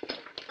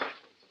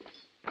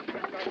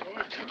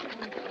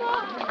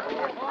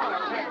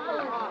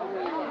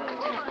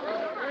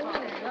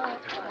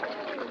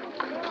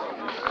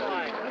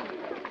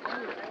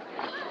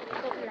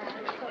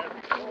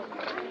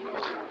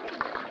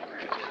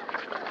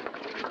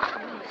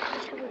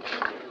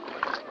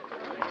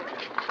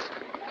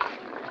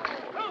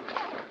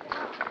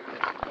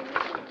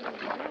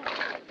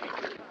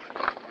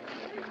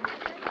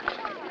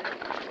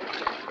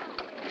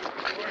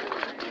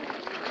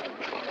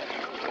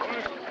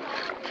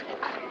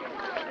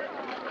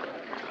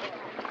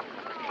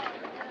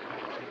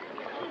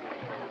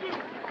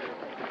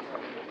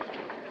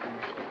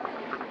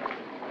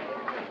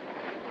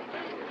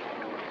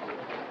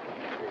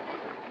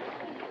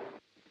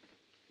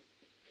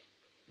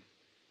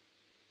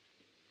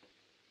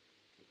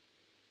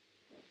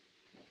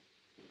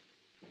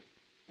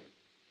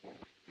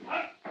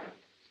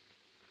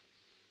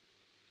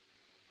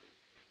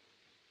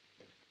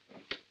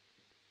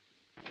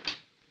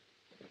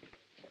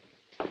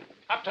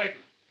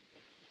 Abtreten.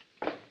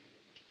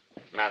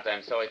 Martha,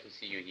 I'm sorry to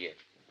see you here.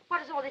 What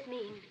does all this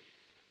mean?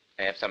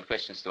 I have some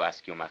questions to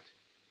ask you, Martha.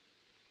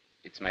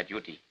 It's my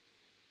duty.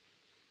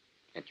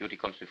 And duty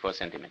comes before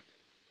sentiment.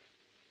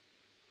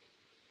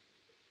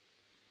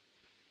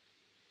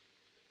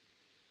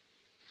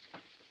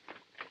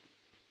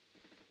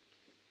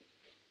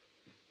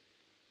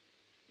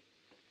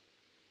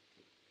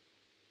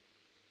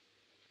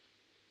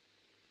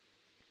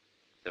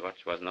 The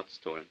watch was not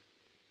stolen.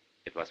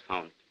 It was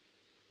found.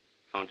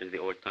 Found in the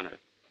old tunnel,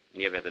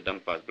 near where the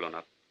dump was blown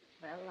up.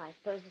 Well, I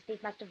suppose the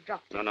thief must have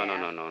dropped it No,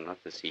 there.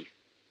 not the thief.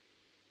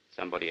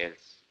 Somebody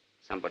else.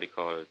 Somebody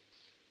called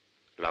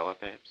Laura,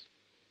 perhaps?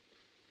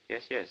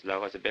 Yes,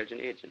 Laura's a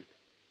Belgian agent.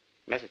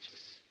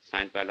 Messages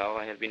signed by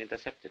Laura have been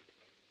intercepted.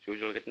 As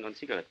usual, written on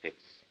cigarette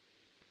papers.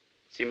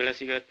 Similar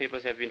cigarette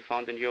papers have been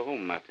found in your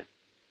room, Martha.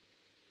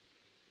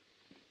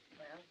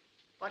 Well,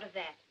 what of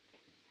that?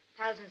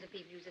 Thousands of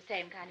people use the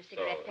same kind of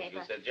cigarette paper.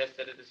 You suggest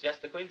that it is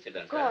just a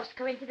coincidence, Of course,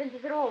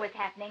 coincidences are always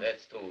happening.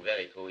 That's true,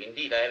 very true.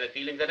 Indeed, I have a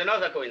feeling that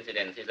another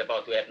coincidence is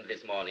about to happen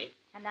this morning.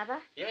 Another?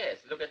 Yes,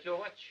 look at your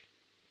watch.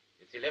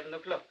 It's 11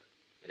 o'clock.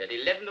 And at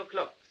 11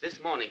 o'clock this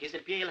morning, His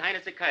Imperial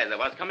Highness the Kaiser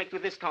was coming to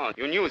this town.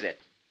 You knew that,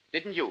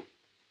 didn't you?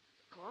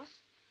 Of course.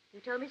 You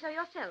told me so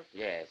yourself.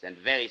 Yes, and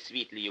very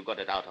sweetly you got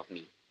it out of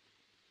me.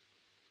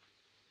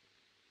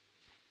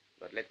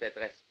 But let that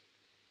rest.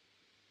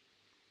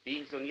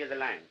 Being so near the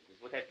line,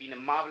 this would have been a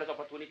marvelous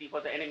opportunity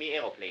for the enemy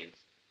aeroplanes,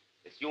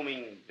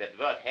 assuming that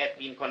word had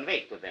been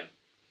conveyed to them.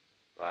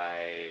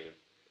 By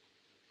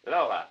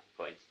Laura,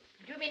 for instance.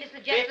 Do you mean to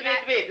suggest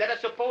Wait. Let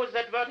us suppose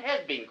that word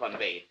has been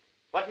conveyed.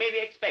 What may we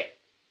expect?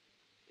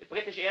 The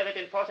British air raid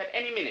in force at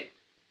any minute.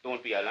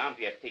 Don't be alarmed,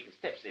 we have taken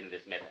steps in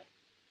this matter.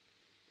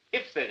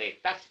 If the raid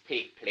does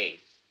take place,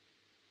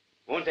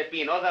 won't that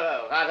be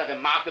another rather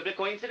remarkable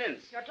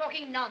coincidence? You're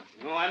talking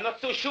nonsense. No, I'm not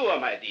so sure,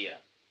 my dear.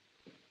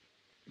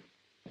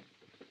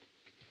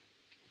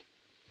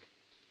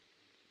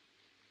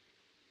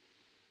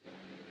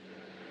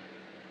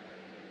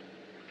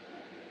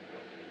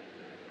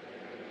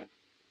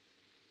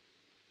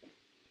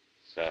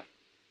 Sir,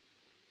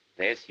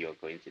 there's your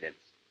coincidence.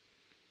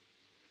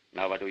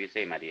 Now, what do you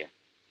say, my dear?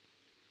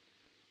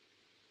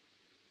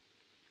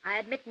 I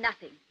admit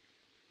nothing,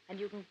 and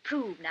you can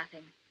prove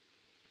nothing.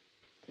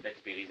 Let's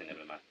be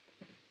reasonable, Martha.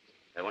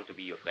 I want to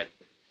be your friend.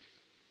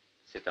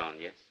 Sit down,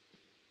 yes?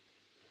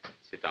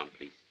 Sit down,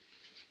 please.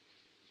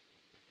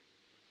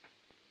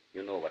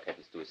 You know what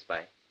happens to a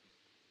spy.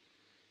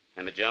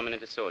 I'm a German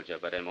and a soldier,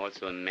 but I'm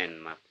also a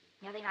man, Martha.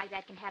 Nothing like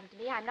that can happen to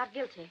me. I'm not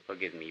guilty.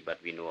 Forgive me, but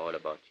we know all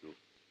about you.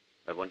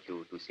 I want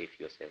you to save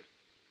yourself.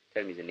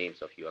 Tell me the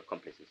names of your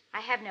accomplices.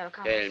 I have no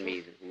accomplices. Tell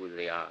me who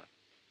they are.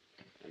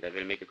 And I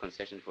will make a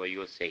concession for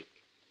your sake.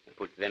 And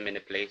put them in a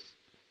place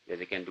where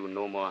they can do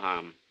no more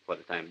harm for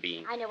the time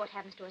being. I know what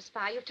happens to a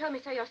spy. You've told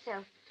me so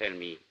yourself. Tell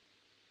me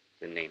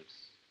the names.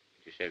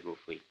 You shall go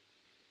free.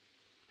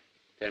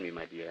 Tell me,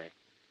 my dear.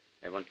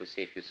 I want to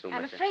save you so much.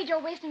 I'm afraid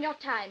you're wasting your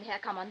time, Herr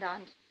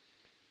Commandant.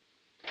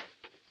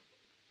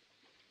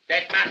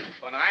 Detmann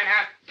von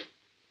Reinhardt.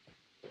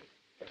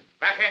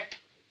 Wache.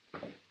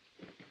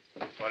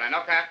 For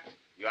Cnockhaert,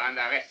 you are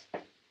under arrest.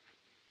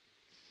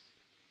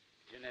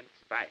 Vigilant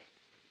spy.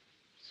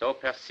 So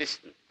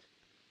persistent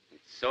and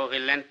so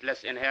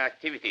relentless in her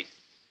activities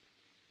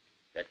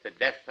that the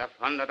death of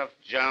hundreds of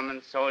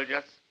German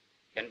soldiers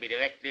can be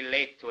directly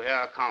laid to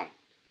her account.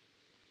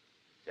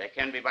 There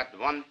can be but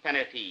one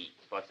penalty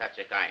for such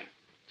a crime.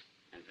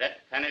 And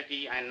that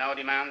penalty I now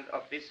demand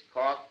of this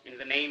court in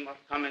the name of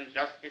common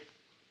justice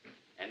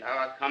and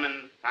our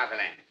common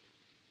fatherland.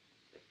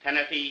 The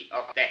penalty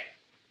of death.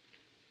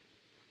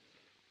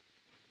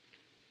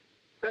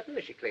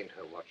 Certainly she claimed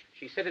her watch.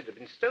 She said it had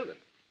been stolen.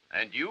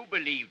 And you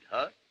believed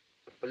her?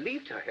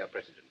 Believed her, Herr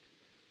President.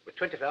 With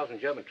 20,000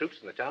 German troops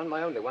in the town,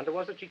 my only wonder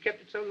was that she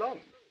kept it so long.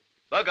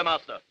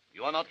 Burgomaster,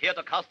 you are not here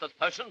to cast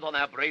aspersions on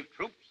our brave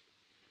troops.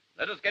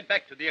 Let us get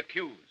back to the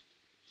accused.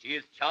 She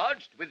is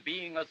charged with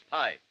being a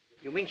spy.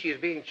 You mean she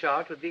is being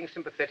charged with being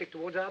sympathetic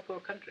towards our poor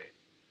country?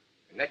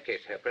 In that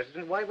case, Herr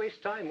President, why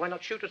waste time? Why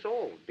not shoot us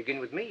all? Begin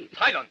with me.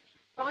 Silence!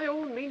 By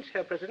all means,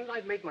 Herr President,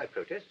 I've made my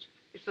protests.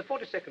 It's the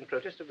 42nd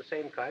protest of the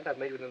same kind I've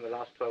made within the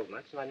last 12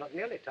 months, and I'm not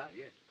nearly tired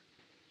yet.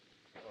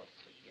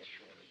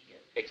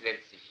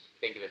 Exzellenz, ich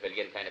denke, wir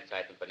verlieren keine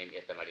Zeit und vernehmen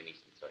erst einmal den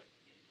nächsten Zeugen.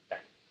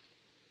 Danke.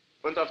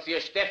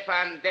 Unteroffizier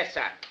Stefan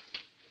Dessert.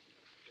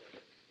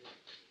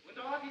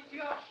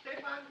 Unteroffizier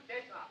Stefan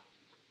Dessert.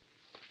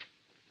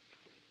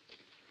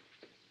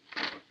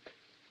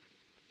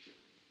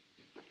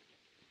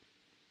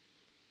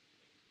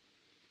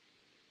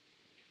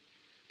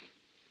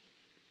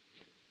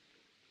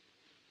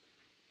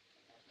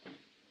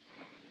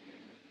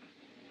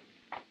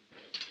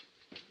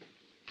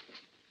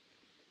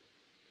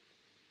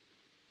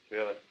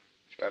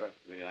 Schwöre.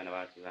 Will dir eine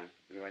Wahrheit zu sagen?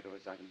 Will you write over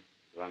sagen?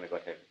 So haben wir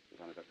Gott helfen. So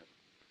haben wir Gott helfen.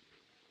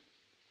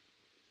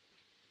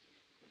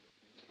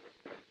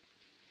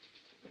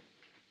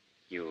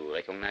 You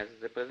recognize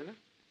the prisoner?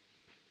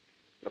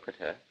 Look at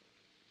her.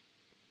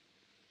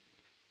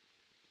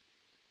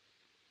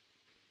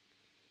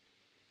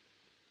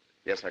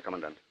 Yes, Herr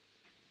Commandant.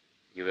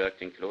 You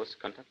worked in close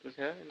contact with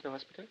her in the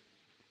hospital?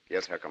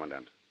 Yes, Herr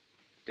Commandant.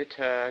 Did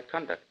her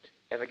conduct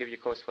ever give you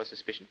cause for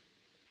suspicion?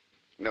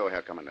 No,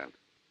 Herr Commandant.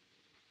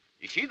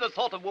 Is she the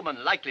sort of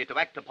woman likely to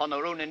act upon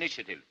her own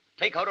initiative,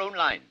 take her own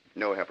line?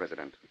 No, Herr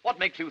President. What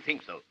makes you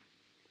think so?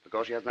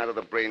 Because she has neither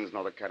the brains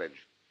nor the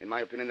courage. In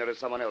my opinion, there is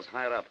someone else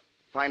higher up.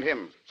 Find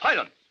him.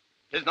 Silence!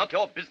 'Tis not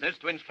your business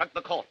to instruct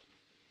the court.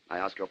 I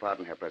ask your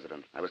pardon, Herr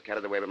President. I was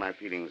carried away by my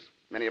feelings.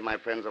 Many of my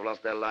friends have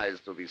lost their lives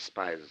to these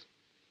spies.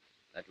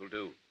 That will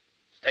do.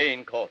 Stay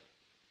in court.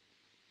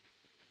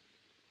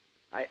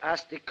 I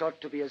ask the court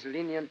to be as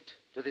lenient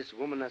to this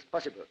woman as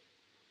possible.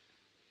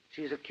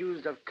 She is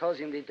accused of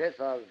causing the death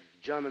of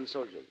German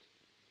soldiers.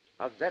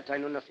 Of that I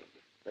know nothing,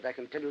 but I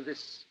can tell you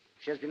this.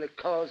 She has been the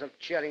cause of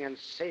cheering and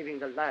saving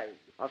the lives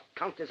of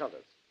countless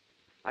others.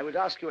 I would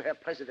ask you, Herr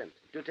President,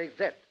 to take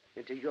that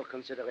into your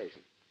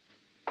consideration.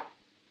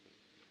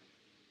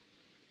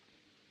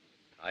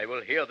 I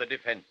will hear the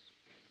defense.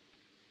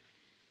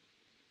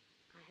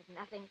 I have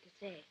nothing to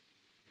say.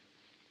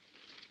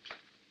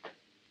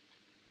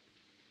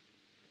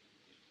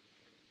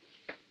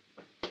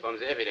 From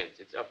the evidence,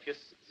 it's obvious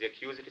the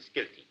accuser is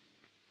guilty.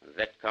 On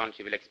that count,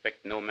 she will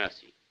expect no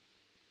mercy.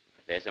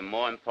 There's a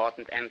more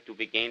important end to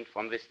be gained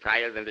from this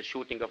trial than the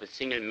shooting of a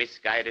single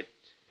misguided,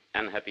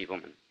 unhappy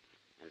woman.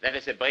 And that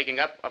is the breaking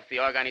up of the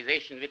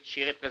organization which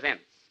she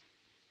represents.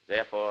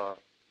 Therefore,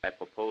 I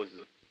propose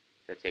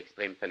that the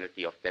extreme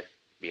penalty of death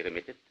be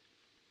remitted.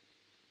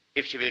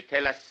 If she will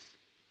tell us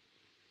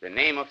the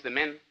name of the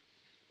men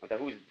under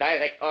whose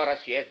direct orders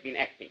she has been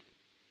acting.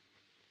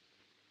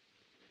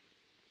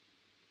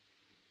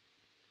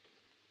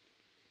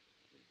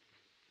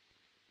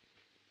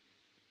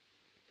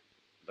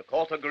 The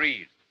court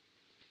agrees.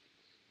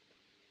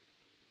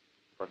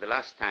 For the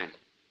last time,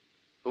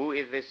 who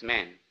is this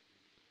man?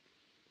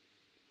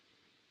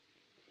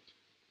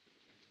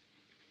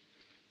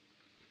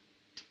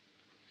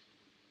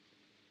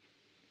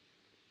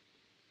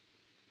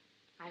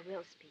 I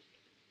will speak.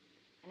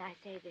 And I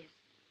say this.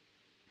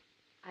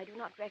 I do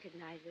not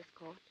recognize this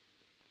court,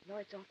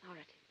 nor its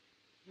authority,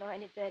 nor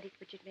any verdict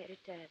which it may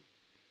return.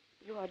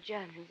 You are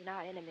Germans and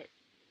our enemies.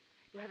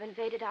 You have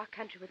invaded our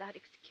country without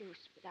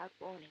excuse, without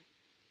warning.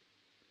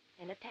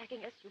 In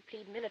attacking us, you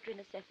plead military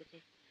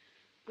necessity.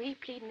 We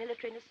plead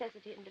military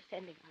necessity in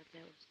defending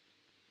ourselves.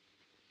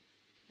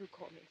 You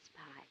call me a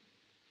spy,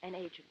 an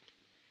agent,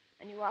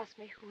 and you ask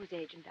me whose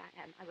agent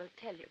I am. I will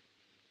tell you.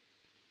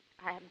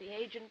 I am the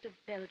agent of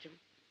Belgium.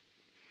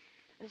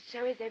 And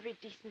so is every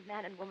decent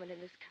man and woman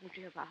in this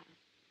country of ours.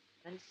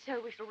 And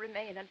so we shall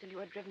remain until you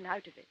are driven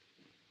out of it.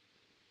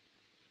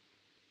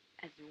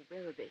 As you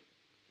will be.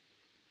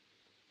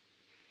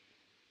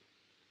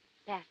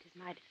 That is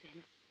my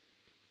defense.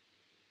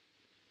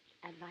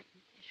 And my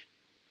confession.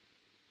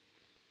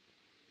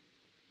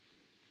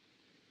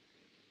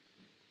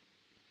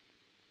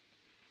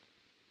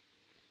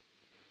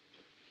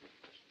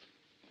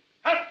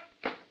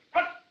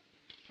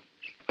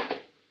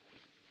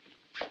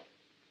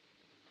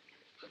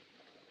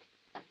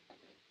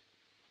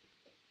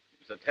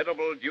 It's a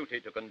terrible duty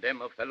to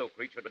condemn a fellow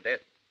creature to death,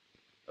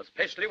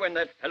 especially when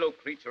that fellow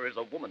creature is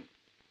a woman.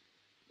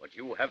 But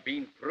you have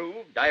been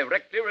proved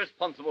directly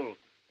responsible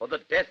for the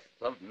deaths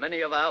of many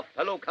of our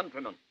fellow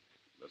countrymen.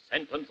 The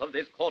sentence of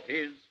this court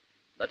is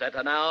that at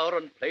an hour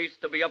and place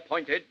to be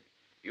appointed,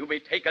 you be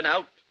taken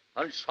out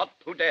and shot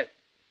to death.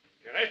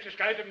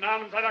 Gerechtigkeit im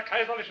Namen seiner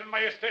kaiserlichen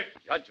Majestät.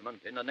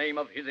 Judgment in the name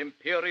of His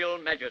Imperial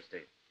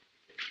Majesty.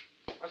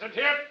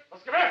 Präsentiert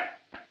das Gewehr.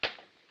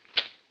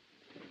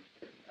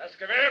 Das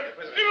Gewehr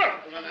ist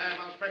über.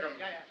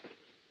 Ja, ja.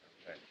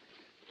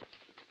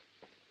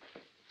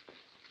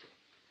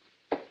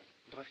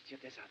 Und läuft hier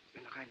deshalb,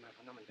 will noch einmal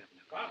vernommen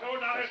werden.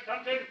 Pardon,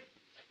 Arrestantin.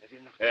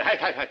 Will noch...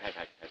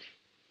 Halt.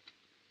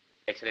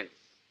 Excellenz,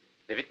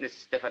 the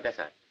witness Stefan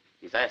Dessert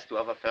desires to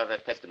offer further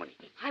testimony.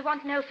 I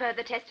want no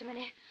further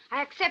testimony.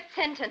 I accept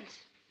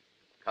sentence.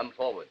 Come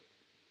forward.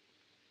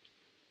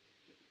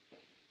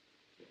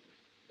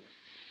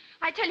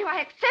 I tell you,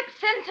 I accept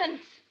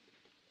sentence.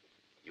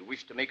 You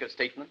wish to make a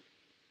statement?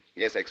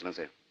 Yes,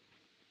 Excellency.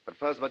 But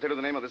first, if I tell you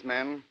the name of this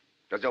man,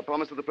 does your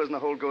promise to the prisoner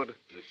hold good?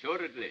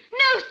 Assuredly.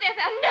 No,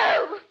 Stefan,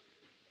 no!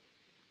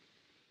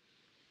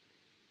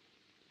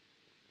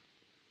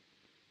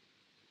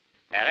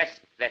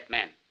 Arrest that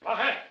man.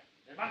 Wache,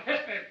 den Mann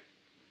festnehmen.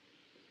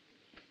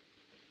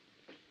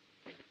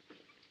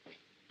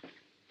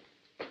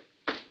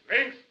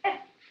 Links,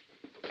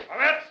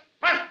 vorwärts,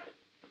 marsch!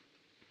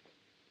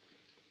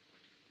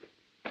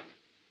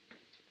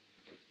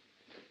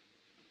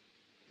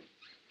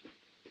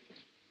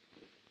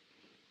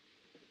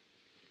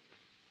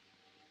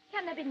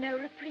 Can there be no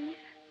reprieve?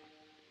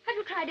 Have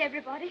you tried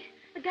everybody?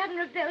 The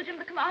governor of Belgium,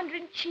 the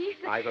commander-in-chief,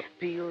 I've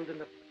appealed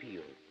and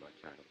appealed, my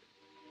child.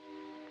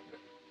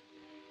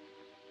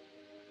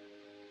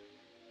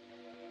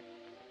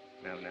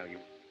 Now,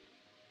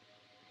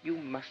 you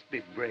must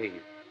be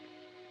brave.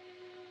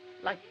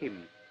 Like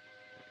him.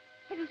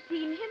 Have you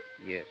seen him?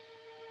 Yes.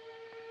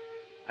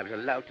 I was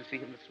allowed to see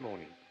him this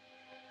morning.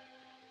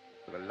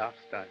 For the last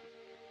time.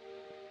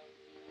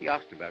 He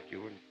asked about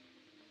you, and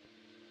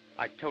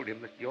I told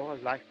him that your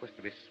life was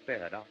to be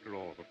spared after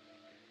all.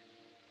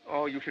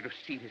 Oh, you should have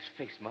seen his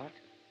face, Mart.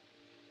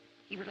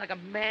 He was like a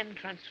man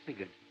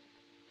transfigured.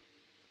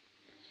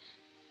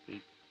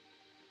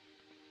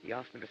 He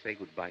asked me to say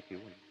goodbye to you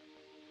and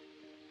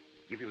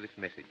give you this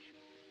message.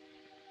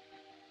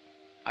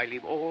 I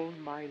leave all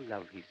my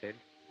love, he said.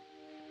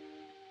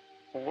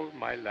 All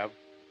my love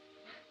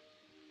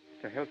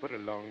to help her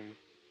along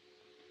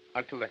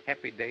until the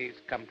happy days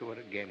come to her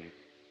again.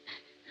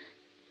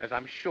 As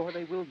I'm sure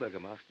they will,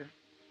 Burgomaster.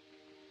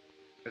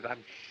 As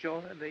I'm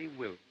sure they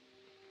will.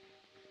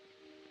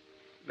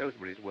 Those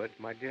were his words,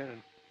 my dear,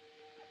 and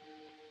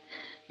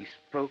he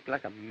spoke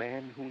like a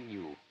man who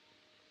knew.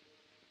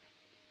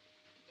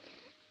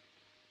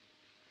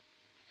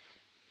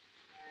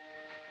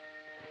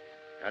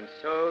 And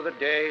so the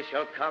day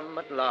shall come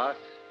at last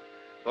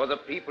for the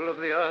people of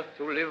the earth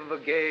to live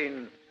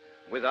again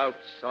without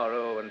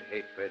sorrow and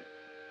hatred.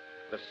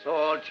 The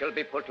sword shall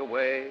be put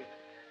away,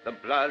 the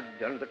blood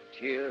and the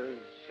tears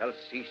shall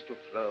cease to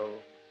flow.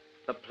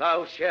 The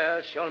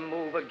plowshare shall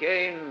move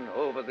again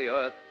over the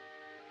earth,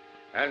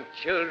 and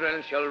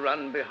children shall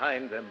run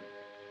behind them.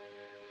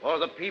 For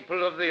the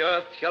people of the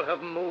earth shall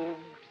have moved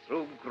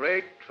through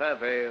great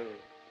travail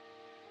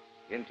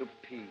into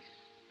peace,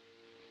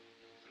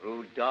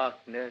 through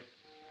darkness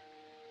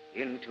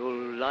into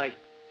light.